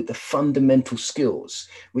do with the fundamental skills,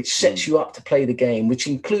 which sets you up to play the game, which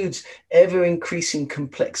includes ever increasing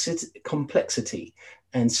complexity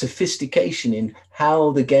and sophistication in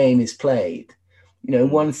how the game is played.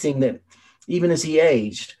 One thing that even as he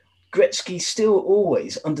aged, Gretzky still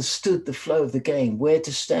always understood the flow of the game, where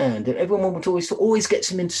to stand, and everyone would always gets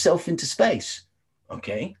himself into space.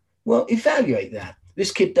 Okay, well, evaluate that.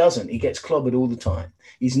 This kid doesn't. He gets clobbered all the time.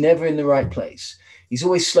 He's never in the right place. He's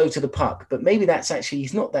always slow to the puck, but maybe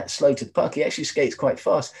he's not that slow to the puck. He actually skates quite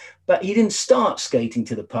fast, but he didn't start skating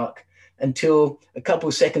to the puck until a couple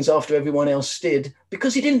of seconds after everyone else did,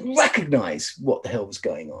 because he didn't recognize what the hell was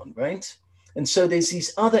going on, right? And so there's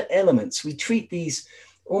these other elements. We treat these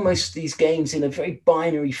games in a very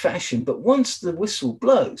binary fashion, but once the whistle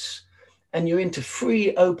blows and you're into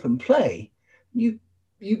free open play, you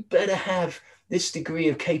better have this degree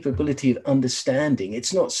of capability of understanding.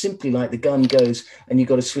 It's not simply like the gun goes and you've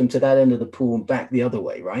got to swim to that end of the pool and back the other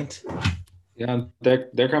way, right? Yeah,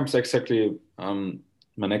 there comes exactly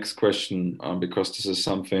my next question, because this is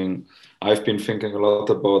something I've been thinking a lot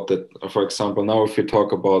about. That, for example, now if we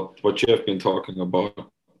talk about what you have been talking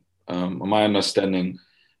about, my understanding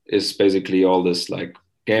is basically all this like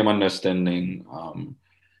game understanding,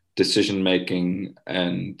 decision making,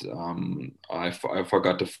 and I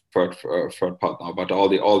forgot the third part now, but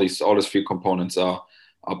all these few components are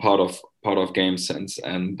part of game sense,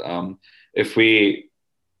 and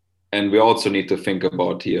we also need to think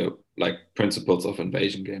about here like principles of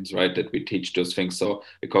invasion games, right? That we teach those things. So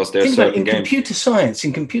because there's certain games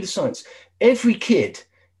in computer science, every kid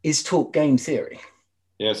is taught game theory.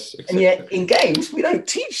 Yes, exactly. And yet in games, we don't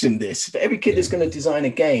teach them this. But every kid that's going to design a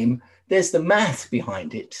game, there's the math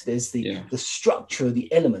behind it. There's the structure,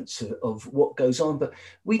 the elements of what goes on. But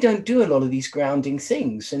we don't do a lot of these grounding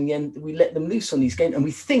things. And then we let them loose on these games. And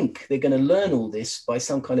we think they're going to learn all this by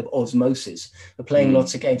some kind of osmosis of playing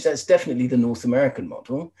lots of games. That's definitely the North American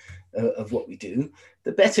model of what we do.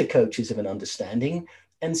 The better coaches have an understanding.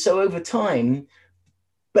 And so over time,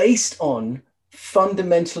 based on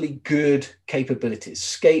fundamentally good capabilities,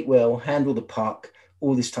 skate well, handle the puck,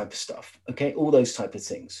 all this type of stuff, okay? All those type of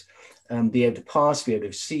things. Be able to pass, be able to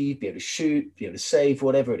receive, be able to shoot, be able to save,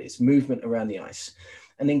 whatever it is, movement around the ice.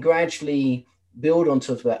 And then gradually build on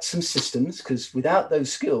top of that some systems, because without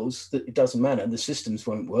those skills, it doesn't matter, the systems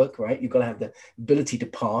won't work, right? You've got to have the ability to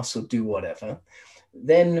pass or do whatever.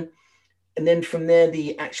 And then from there,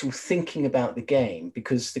 the actual thinking about the game,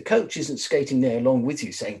 because the coach isn't skating there along with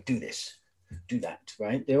you saying, do this, do that,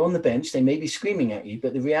 right? They're on the bench, they may be screaming at you,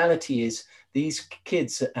 but the reality is these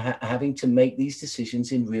kids are having to make these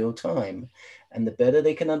decisions in real time. And the better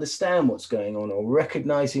they can understand what's going on or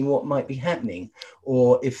recognizing what might be happening,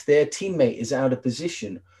 or if their teammate is out of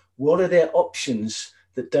position, what are their options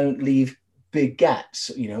that don't leave big gaps,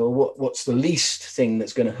 or what's the least thing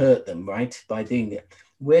that's going to hurt them, right? By doing it.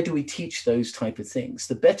 Where do we teach those type of things?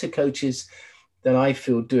 The better coaches that I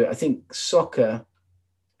feel do it. I think soccer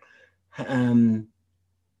has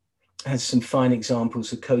some fine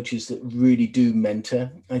examples of coaches that really do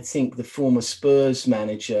mentor. I think the former Spurs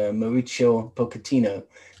manager, Mauricio Pochettino,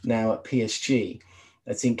 now at PSG,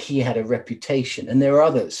 I think he had a reputation, and there are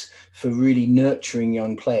others, for really nurturing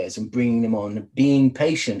young players and bringing them on, being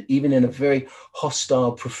patient, even in a very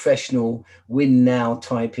hostile, professional, win now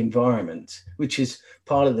type environment, which is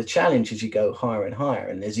part of the challenge as you go higher and higher.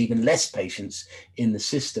 And there's even less patience in the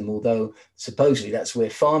system, although supposedly that's where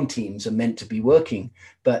farm teams are meant to be working,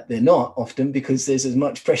 but they're not often because there's as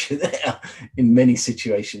much pressure there in many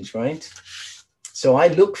situations, right? So I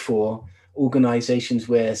look for organizations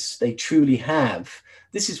where they truly have.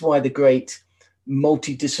 This is why the great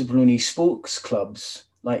multidisciplinary sports clubs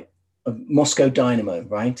like Moscow Dynamo,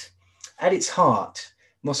 right? At its heart,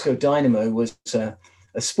 Moscow Dynamo was a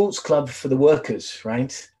sports club for the workers,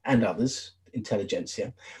 right? And others,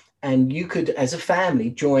 intelligentsia. And you could, as a family,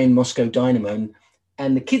 join Moscow Dynamo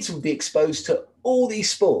and the kids would be exposed to all these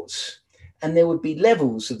sports, and there would be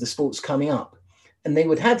levels of the sports coming up, and they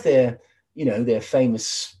would have their, their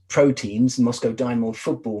famous pro teams, Moscow Dynamo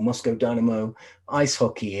football, Moscow Dynamo ice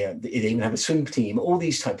hockey. They even have a swim team, all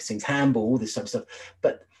these types of things, handball, all this type of stuff.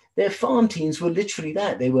 But their farm teams were literally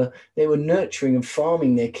that. They were nurturing and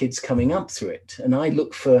farming their kids coming up through it. And I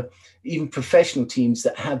look for even professional teams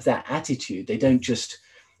that have that attitude. They don't just,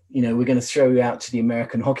 we're going to throw you out to the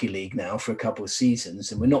American Hockey League now for a couple of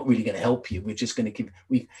seasons, and we're not really going to help you. We're just going to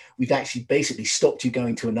we've actually basically stopped you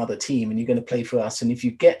going to another team, and you're going to play for us. And if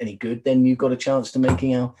you get any good, then you've got a chance to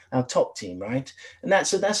making our top team, right? And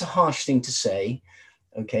that's a harsh thing to say,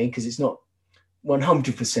 okay, because it's not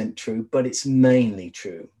 100% true, but it's mainly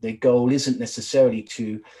true. Their goal isn't necessarily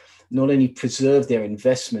to not only preserve their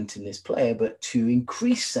investment in this player, but to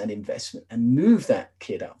increase that investment and move that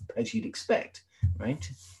kid up, as you'd expect,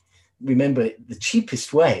 right? Remember, the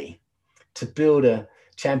cheapest way to build a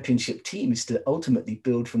championship team is to ultimately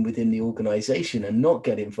build from within the organization and not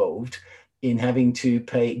get involved in having to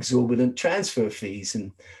pay exorbitant transfer fees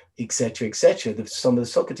and et cetera, et cetera. Some of the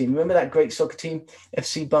soccer team, remember that great soccer team,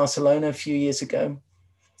 FC Barcelona, a few years ago,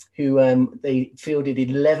 who they fielded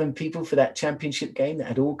 11 people for that championship game that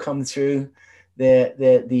had all come through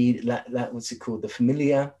what's it called? The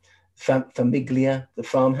Famiglia, the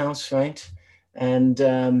farmhouse, right?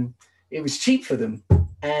 And it was cheap for them.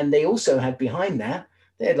 And they also had behind that,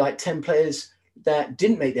 they had like 10 players that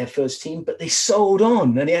didn't make their first team, but they sold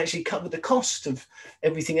on, and it actually covered the cost of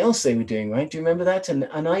everything else they were doing, right? Do you remember that? And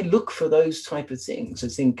I look for those type of things. I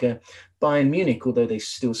think Bayern Munich, although they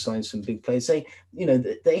still sign some big players, they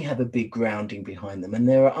have a big grounding behind them. And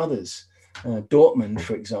there are others. Dortmund,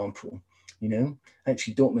 for example,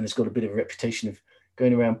 actually Dortmund has got a bit of a reputation of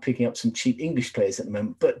going around picking up some cheap English players at the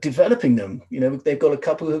moment, but developing them. They've got a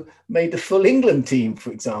couple who made the full England team,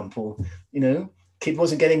 for example. Kid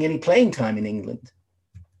wasn't getting any playing time in England.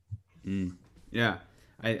 Yeah,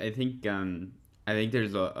 I think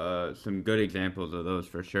there's some good examples of those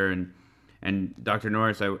for sure. And Dr.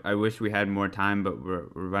 Norris, I wish we had more time, but we're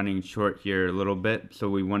running short here a little bit. So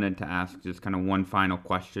we wanted to ask just kind of one final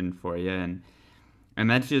question for you, and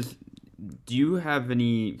that's just, do you have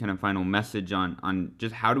any kind of final message on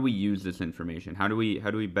just how do we use this information? How do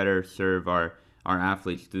we better serve our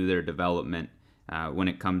athletes through their development when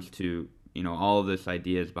it comes to all of this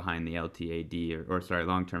ideas behind the LTAD or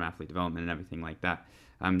long-term athlete development and everything like that?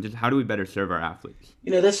 Just how do we better serve our athletes?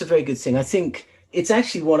 That's a very good thing. I think it's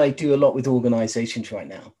actually what I do a lot with organizations right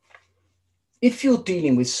now. If you're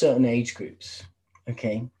dealing with certain age groups,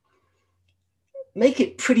 okay, make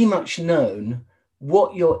it pretty much known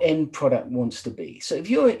what your end product wants to be. So if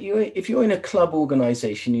you're in a club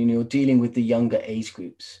organization and you're dealing with the younger age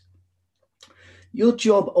groups, your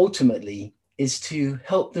job ultimately is to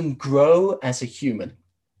help them grow as a human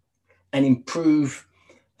and improve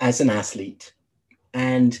as an athlete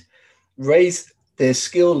and raise their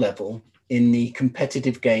skill level in the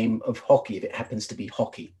competitive game of hockey, if it happens to be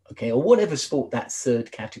hockey, okay, or whatever sport that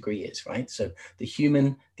third category is, right? So the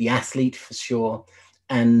human, the athlete for sure,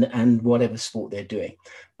 and whatever sport they're doing.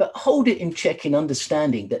 But hold it in check in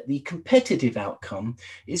understanding that the competitive outcome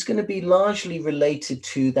is going to be largely related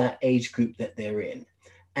to that age group that they're in.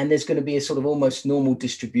 And there's going to be a sort of almost normal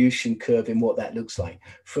distribution curve in what that looks like.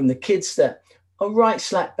 From the kids that are right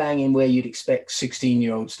slap bang in where you'd expect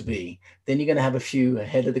 16-year-olds to be, then you're going to have a few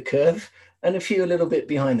ahead of the curve and a few a little bit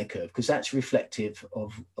behind the curve, because that's reflective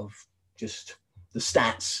of just the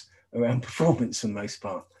stats around performance for the most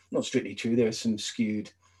part. Not strictly true. There are some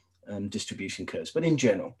skewed distribution curves, but in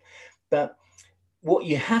general. But what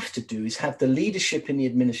you have to do is have the leadership in the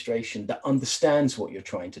administration that understands what you're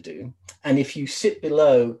trying to do. And if you sit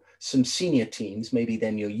below some senior teams, maybe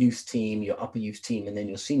then your youth team, your upper youth team, and then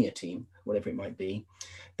your senior team, whatever it might be,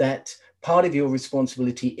 that part of your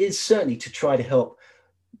responsibility is certainly to try to help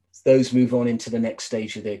those move on into the next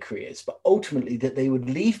stage of their careers, but ultimately that they would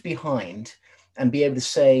leave behind and be able to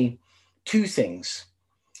say two things.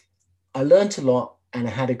 I learned a lot and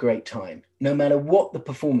I had a great time, no matter what the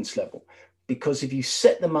performance level. Because if you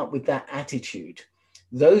set them up with that attitude,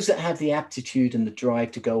 those that have the aptitude and the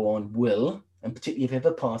drive to go on will, and particularly if you have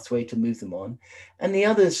a pathway to move them on. And the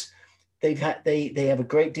others, they have a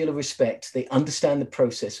great deal of respect. They understand the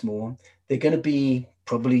process more. They're going to be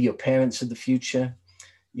probably your parents of the future,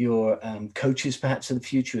 your coaches perhaps of the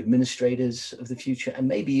future, administrators of the future, and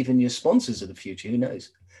maybe even your sponsors of the future. Who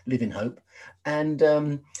knows? Live in hope.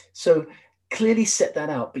 And so clearly set that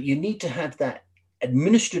out, but you need to have that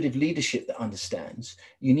administrative leadership that understands.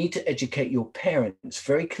 You need to educate your parents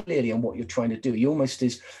very clearly on what you're trying to do. You almost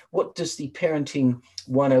is, what does the Parenting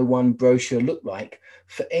 101 brochure look like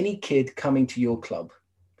for any kid coming to your club?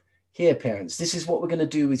 Here, parents, this is what we're going to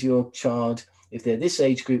do with your child if they're this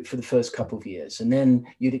age group for the first couple of years. And then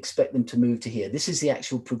you'd expect them to move to here. This is the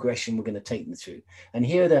actual progression we're going to take them through. And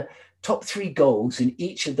here are the top 3 goals in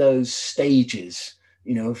each of those stages,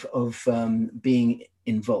 of being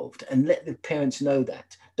involved, and let the parents know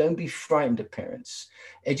that. Don't be frightened of parents.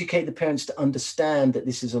 Educate the parents to understand that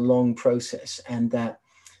this is a long process, and that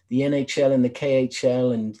the NHL and the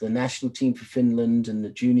KHL and the national team for Finland and the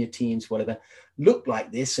junior teams, whatever, look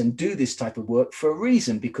like this and do this type of work for a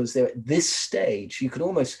reason, because they're at this stage. You can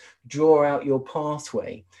almost draw out your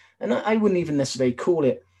pathway. And I wouldn't even necessarily call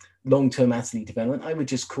it long-term athlete development. I would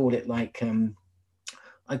just call it like,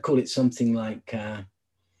 I call it something like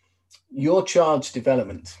your child's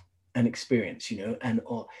development and experience,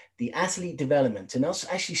 or the athlete development. And also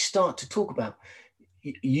actually start to talk about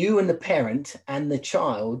you and the parent and the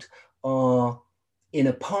child are in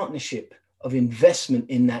a partnership of investment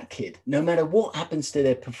in that kid, no matter what happens to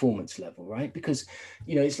their performance level, right? Because,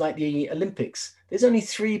 it's like the Olympics. There's only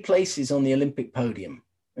 3 places on the Olympic podium,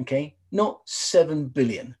 okay? Not 7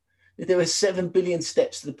 billion. If there were 7 billion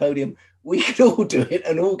steps to the podium, we could all do it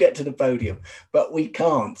and all get to the podium, but we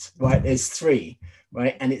can't, right? There's 3,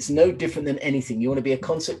 right? And it's no different than anything. You want to be a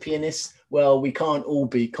concert pianist? Well, we can't all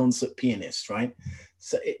be concert pianists, right?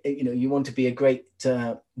 So, you want to be a great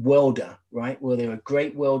welder, right? Well, there are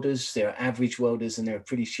great welders, there are average welders, and there are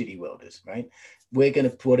pretty shitty welders, right?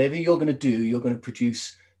 Whatever you're going to do, you're going to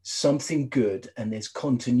produce something good, and there's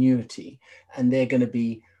continuity, and they're going to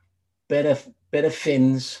be better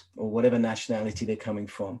Finns, or whatever nationality they're coming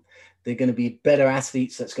from. They're going to be better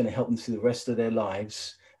athletes. That's going to help them through the rest of their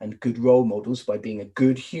lives, and good role models by being a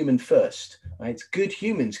good human first, right? Good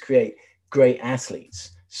humans create great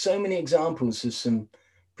athletes. So many examples of some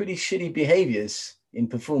pretty shitty behaviors in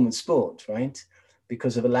performance sport, right?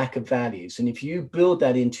 Because of a lack of values. And if you build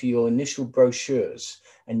that into your initial brochures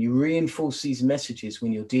and you reinforce these messages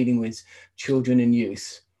when you're dealing with children and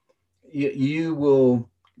youth, you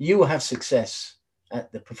will have success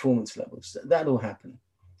at the performance levels. That'll happen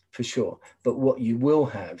for sure. But what you will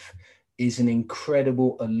have is an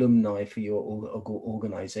incredible alumni for your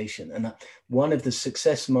organization. And one of the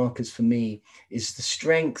success markers for me is the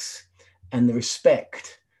strength and the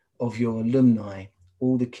respect of your alumni,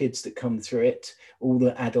 all the kids that come through it, all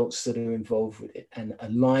the adults that are involved with it, and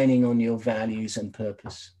aligning on your values and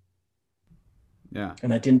purpose. Yeah.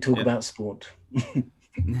 And I didn't talk about sport.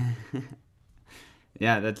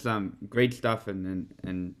 Yeah, that's great stuff.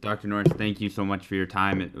 And Dr. Norris, thank you so much for your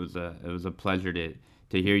time. It was a pleasure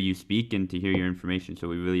to hear you speak and to hear your information. So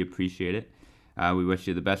we really appreciate it. We wish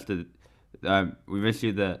you the best of. We wish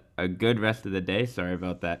you a good rest of the day. Sorry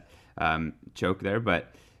about that choke there,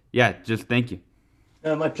 but yeah, just thank you.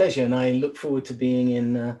 My pleasure, and I look forward to being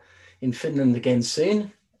in Finland again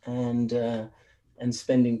soon, and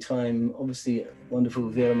spending time, obviously, at wonderful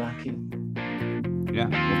Vierumäki. Yeah,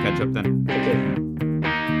 we'll catch up then. Okay.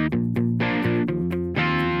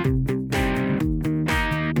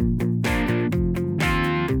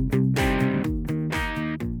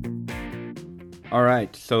 All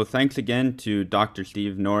right, so thanks again to Dr.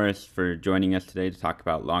 Steve Norris for joining us today to talk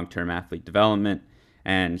about long-term athlete development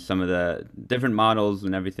and some of the different models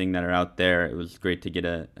and everything that are out there. It was great to get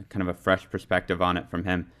a kind of a fresh perspective on it from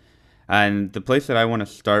him. And the place that I want to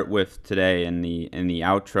start with today in the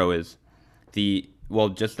outro is the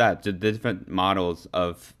different models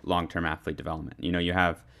of long-term athlete development. You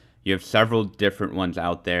have several different ones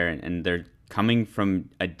out there, and they're coming from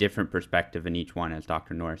a different perspective in each one, as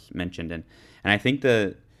Dr. Norris mentioned. And I think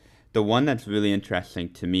the one that's really interesting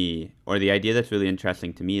to me, or the idea that's really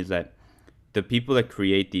interesting to me, is that the people that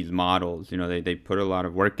create these models, they put a lot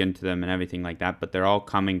of work into them and everything like that, but they're all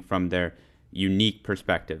coming from their unique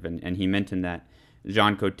perspective. And he mentioned that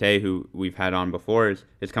Jean Coté, who we've had on before,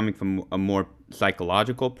 is coming from a more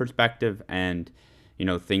psychological perspective, and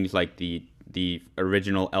things like the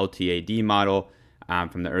original LTAD model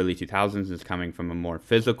from the early 2000s is coming from a more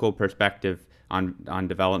physical perspective on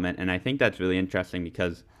development. And I think that's really interesting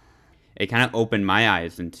because it kind of opened my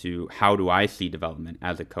eyes into how do I see development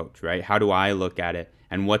as a coach, right? How do I look at it,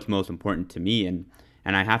 and what's most important to me? And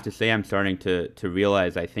I have to say, I'm starting to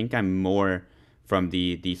realize I think I'm more from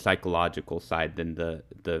the psychological side than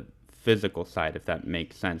the physical side, if that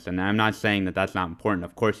makes sense. And I'm not saying that that's not important.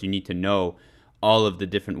 Of course, you need to know all of the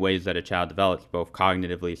different ways that a child develops, both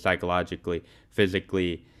cognitively, psychologically,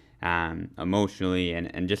 physically, emotionally,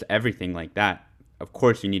 and just everything like that. Of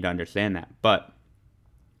course, you need to understand that. But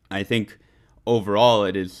I think overall,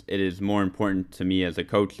 it is more important to me as a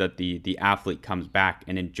coach that the athlete comes back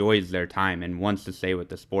and enjoys their time and wants to stay with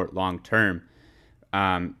the sport long term,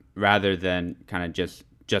 rather than kind of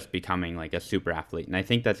just becoming like a super athlete. And I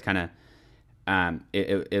think that's kind of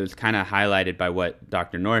it was kind of highlighted by what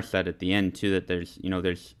Dr. Norris said at the end too, that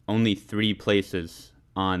there's only 3 places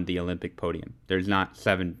on the Olympic podium. There's not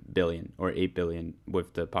 7 billion or 8 billion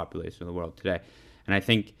with the population of the world today. And I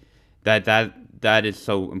think that is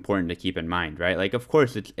so important to keep in mind, right? Like, of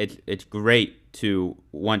course, it's great to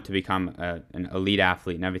want to become an elite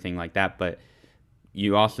athlete and everything like that, but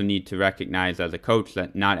you also need to recognize as a coach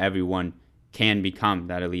that not everyone can become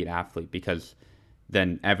that elite athlete, because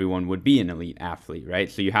then everyone would be an elite athlete, right?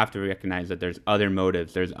 So you have to recognize that there's other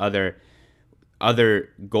motives, there's other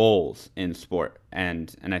goals in sport,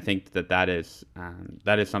 and I think that is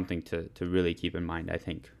something to really keep in mind. I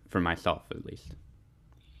think for myself at least.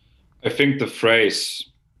 I think the phrase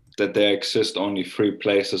that there exist only 3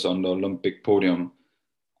 places on the Olympic podium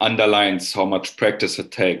underlines how much practice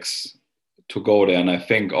it takes to go there. And I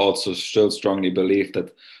think also still strongly believe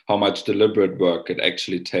that how much deliberate work it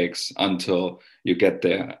actually takes until you get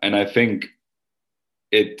there. And I think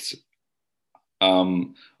it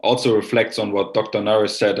also reflects on what Dr.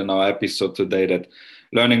 Norris said in our episode today, that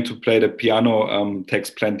learning to play the piano takes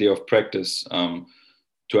plenty of practice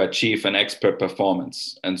to achieve an expert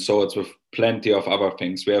performance. And so it's with plenty of other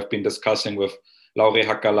things. We have been discussing with Lauri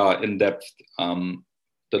Hakala in depth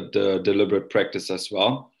the deliberate practice as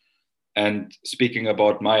well. And speaking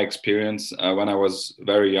about my experience, when I was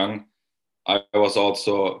very young, I was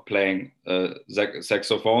also playing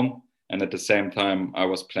saxophone, and at the same time I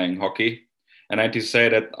was playing hockey. And I had to say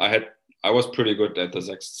that I was pretty good at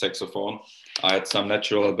the saxophone. I had some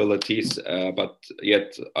natural abilities, but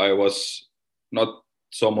yet I was not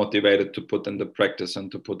so motivated to put in the practice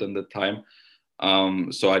and to put in the time.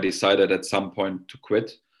 So I decided at some point to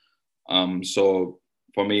quit. So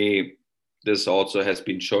for me, this also has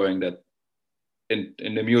been showing that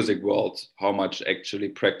in the music world, how much actually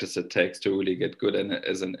practice it takes to really get good in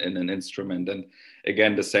an instrument. And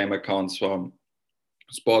again, the same accounts from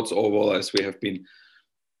sports overall, as we have been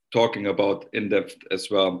talking about in depth as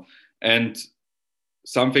well. And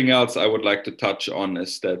something else I would like to touch on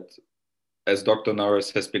is that, as Dr.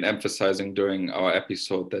 Norris has been emphasizing during our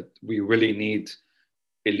episode, that we really need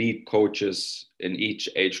elite coaches in each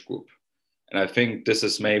age group. And I think this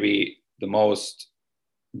is maybe the most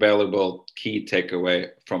valuable key takeaway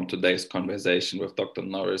from today's conversation with Dr.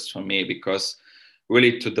 Norris for me, because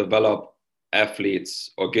really to develop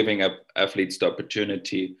athletes, or giving up athletes the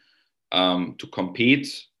opportunity to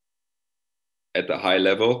compete at a high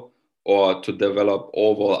level, or to develop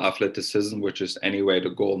overall athleticism, which is anyway the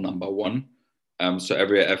goal number 1. So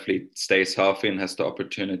every athlete stays healthy and has the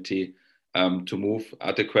opportunity to move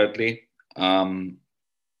adequately.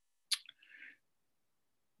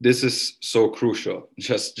 This is so crucial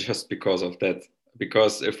just because of that.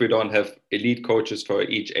 Because if we don't have elite coaches for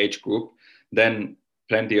each age group, then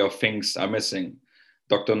plenty of things are missing.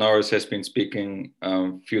 Dr. Norris has been speaking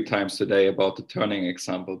a few times today about the turning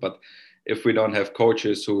example, but if we don't have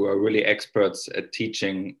coaches who are really experts at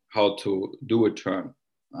teaching how to do a turn,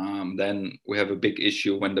 then we have a big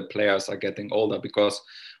issue when the players are getting older, because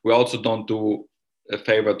we also don't do a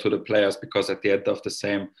favor to the players, because at the end of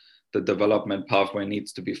the development pathway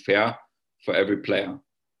needs to be fair for every player.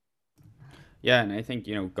 Yeah, and I think,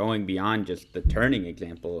 going beyond just the turning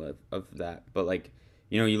example of that, but like,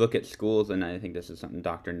 you look at schools, and I think this is something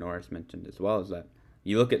Dr. Norris mentioned as well, is that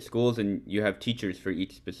you look at schools and you have teachers for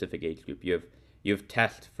each specific age group. You have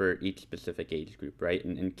tests for each specific age group, right?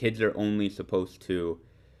 And kids are only supposed to,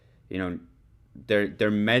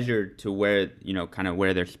 they're measured to where, kind of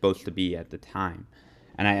where they're supposed to be at the time.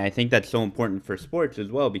 And I think that's so important for sports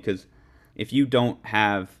as well, because if you don't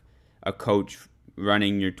have a coach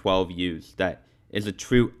running your 12Us that is a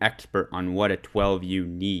true expert on what a 12U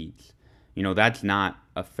needs, that's not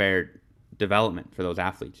a fair development for those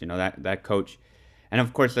athletes. That coach, and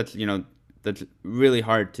of course that's really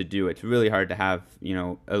hard to do. It's really hard to have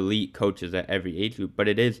elite coaches at every age group, but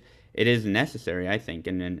it is necessary, I think,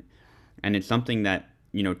 and it's something that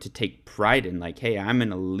to take pride in. Like, hey, I'm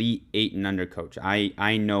an elite 8 and under coach.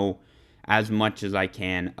 I know as much as I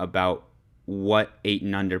can about what 8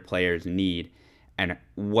 and under players need and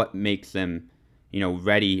what makes them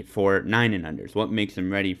ready for 9 and unders, what makes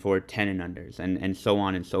them ready for 10 and unders, and so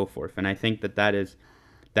on and so forth. And I think that is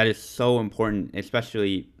so important,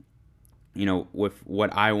 especially with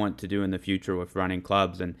what I want to do in the future with running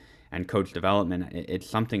clubs and coach development. It's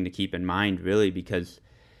something to keep in mind, really, because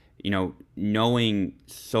knowing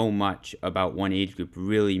so much about one age group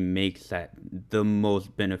really makes that the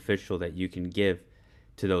most beneficial that you can give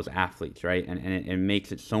to those athletes, right? And it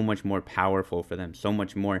makes it so much more powerful for them, so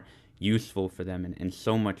much more useful for them, and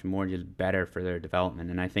so much more just better for their development.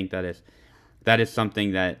 And I think that is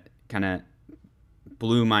something that kind of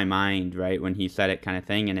blew my mind, right, when he said it, kind of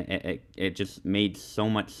thing. And it just made so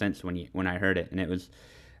much sense when I heard it. And it was,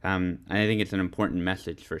 I think it's an important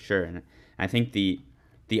message for sure. And I think the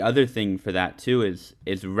other thing for that too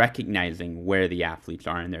is recognizing where the athletes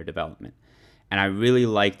are in their development. And I really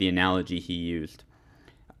like the analogy he used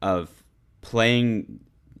of playing.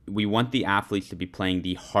 We want the athletes to be playing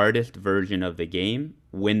the hardest version of the game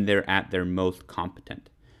when they're at their most competent.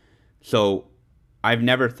 So I've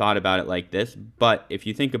never thought about it like this, but if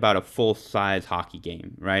you think about a full-size hockey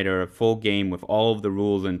game, right, or a full game with all of the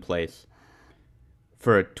rules in place,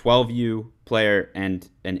 for a 12U player and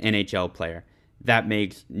an NHL player, that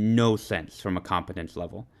makes no sense from a competence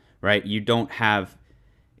level, right? You don't have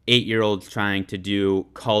 8-year-olds trying to do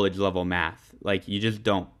college level math. Like, you just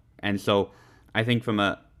don't. And so I think from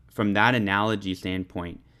that analogy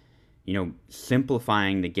standpoint,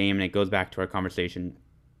 simplifying the game, and it goes back to our conversation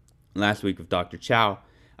last week with Dr. Chow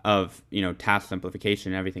of, task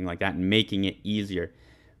simplification and everything like that, and making it easier.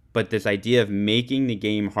 But this idea of making the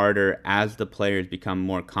game harder as the players become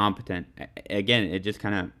more competent, again, it just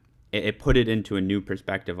kind of, it put it into a new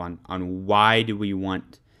perspective on why do we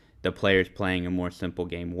want the players playing a more simple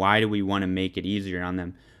game? Why do we want to make it easier on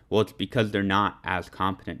them? Well, it's because they're not as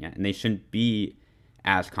competent yet, and they shouldn't be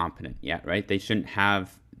as competent yet, right? They shouldn't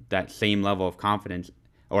have that same level of competence,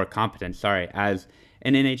 as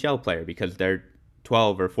an NHL player, because they're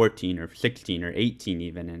 12 or 14 or 16 or 18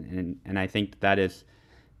 even. And I think that is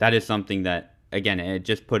something that, again, it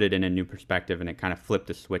just put it in a new perspective, and it kind of flipped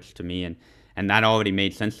the switch to me. And that already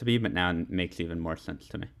made sense to me, but now it makes even more sense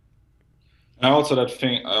to me. I also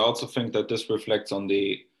think that this reflects on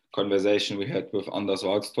the conversation we had with Anders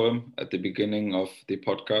Wallström at the beginning of the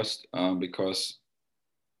podcast, because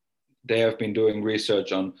they have been doing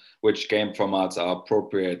research on which game formats are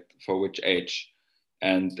appropriate for which age.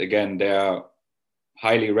 And again, they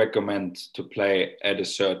highly recommend to play at a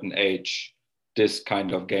certain age this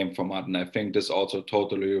kind of game format. And I think this also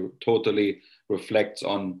totally reflects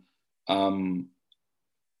on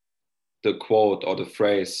the quote or the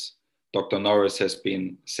phrase Dr. Norris has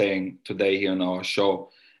been saying today here on our show.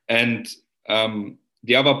 And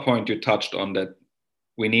the other point you touched on, that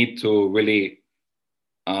we need to really,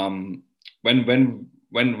 when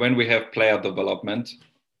we have player development,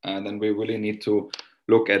 then we really need to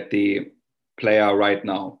look at the player right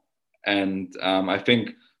now. And I think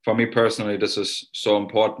for me personally, this is so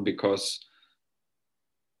important, because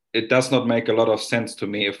it does not make a lot of sense to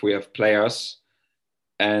me if we have players,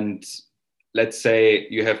 and let's say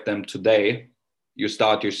you have them today, you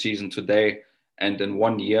start your season today, and in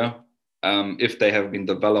 1 year, if they have been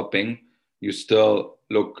developing, you still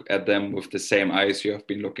look at them with the same eyes you have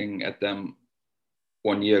been looking at them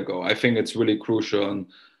 1 year ago. I think it's really crucial in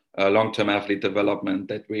long-term athlete development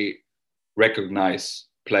that we recognize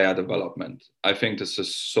player development. I think this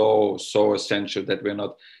is so essential, that we're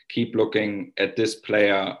not keep looking at this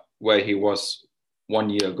player where he was 1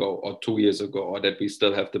 year ago or 2 years ago, or that we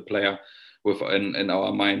still have the player in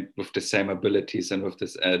our mind with the same abilities and with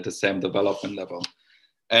this the same development level.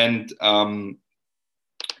 And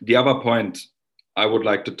the other point I would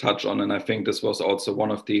like to touch on, and I think this was also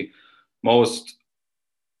one of the most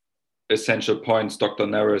essential points Dr.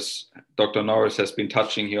 Norris has been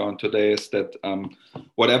touching here on today, is that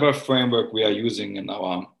whatever framework we are using in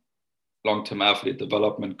our long-term athlete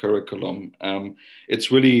development curriculum,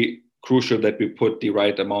 it's really crucial that we put the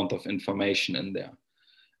right amount of information in there.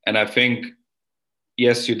 And I think,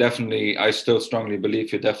 yes, I still strongly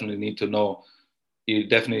believe you definitely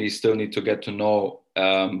still need to get to know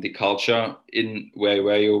the culture in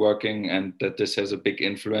where you're working, and that this has a big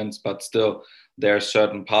influence, but still there are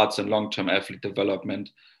certain parts in long-term athlete development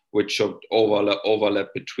which should overlap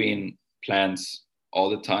between plans all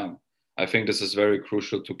the time. I think this is very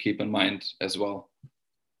crucial to keep in mind as well.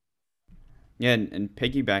 Yeah, and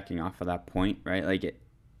piggybacking off of that point, right? Like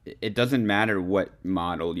it doesn't matter what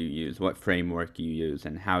model you use, what framework you use,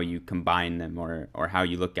 and how you combine them or how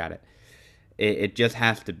you look at it. It just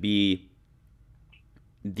has to be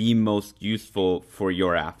the most useful for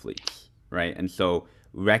your athletes, right? And so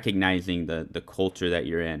recognizing the culture that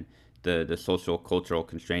you're in, the social cultural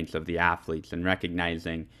constraints of the athletes, and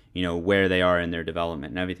recognizing, where they are in their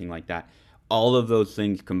development and everything like that. All of those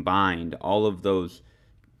things combined, all of those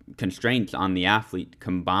constraints on the athlete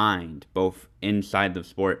combined, both inside the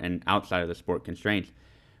sport and outside of the sport constraints,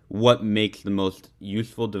 what makes the most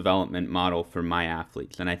useful development model for my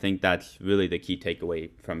athletes. And I think that's really the key takeaway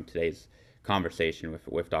from today's conversation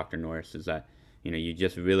with Dr. Norris, is that, you know, you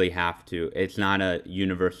just really have to, it's not a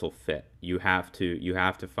universal fit. You have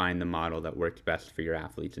to find the model that works best for your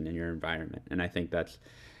athletes and in your environment. And I think that's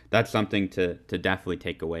something to definitely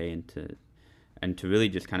take away, and to really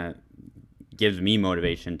just kind of gives me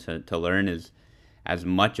motivation to learn is as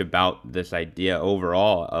much about this idea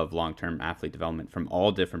overall of long-term athlete development from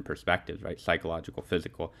all different perspectives, right? Psychological,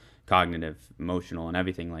 physical, cognitive, emotional, and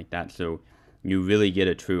everything like that. So you really get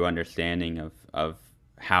a true understanding of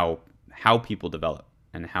how people develop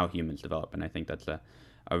and how humans develop. And I think that's a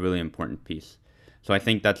really important piece. So I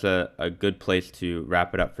think that's a good place to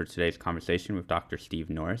wrap it up for today's conversation with Dr. Steve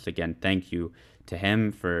Norris. Again, thank you to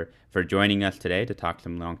him for joining us today to talk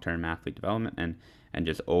some long-term athlete development and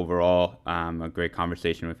just overall a great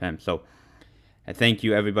conversation with him. So I thank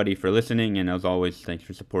you everybody for listening, and as always, thanks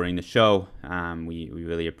for supporting the show. We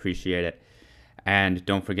really appreciate it. And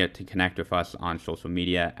don't forget to connect with us on social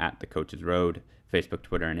media at The Coach's Road, Facebook,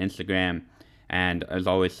 Twitter, and Instagram. And as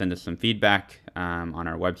always, send us some feedback on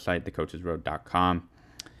our website, thecoachesroad.com.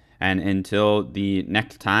 And until the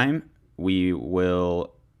next time,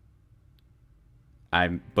 I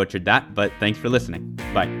butchered that, but thanks for listening.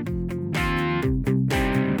 Bye.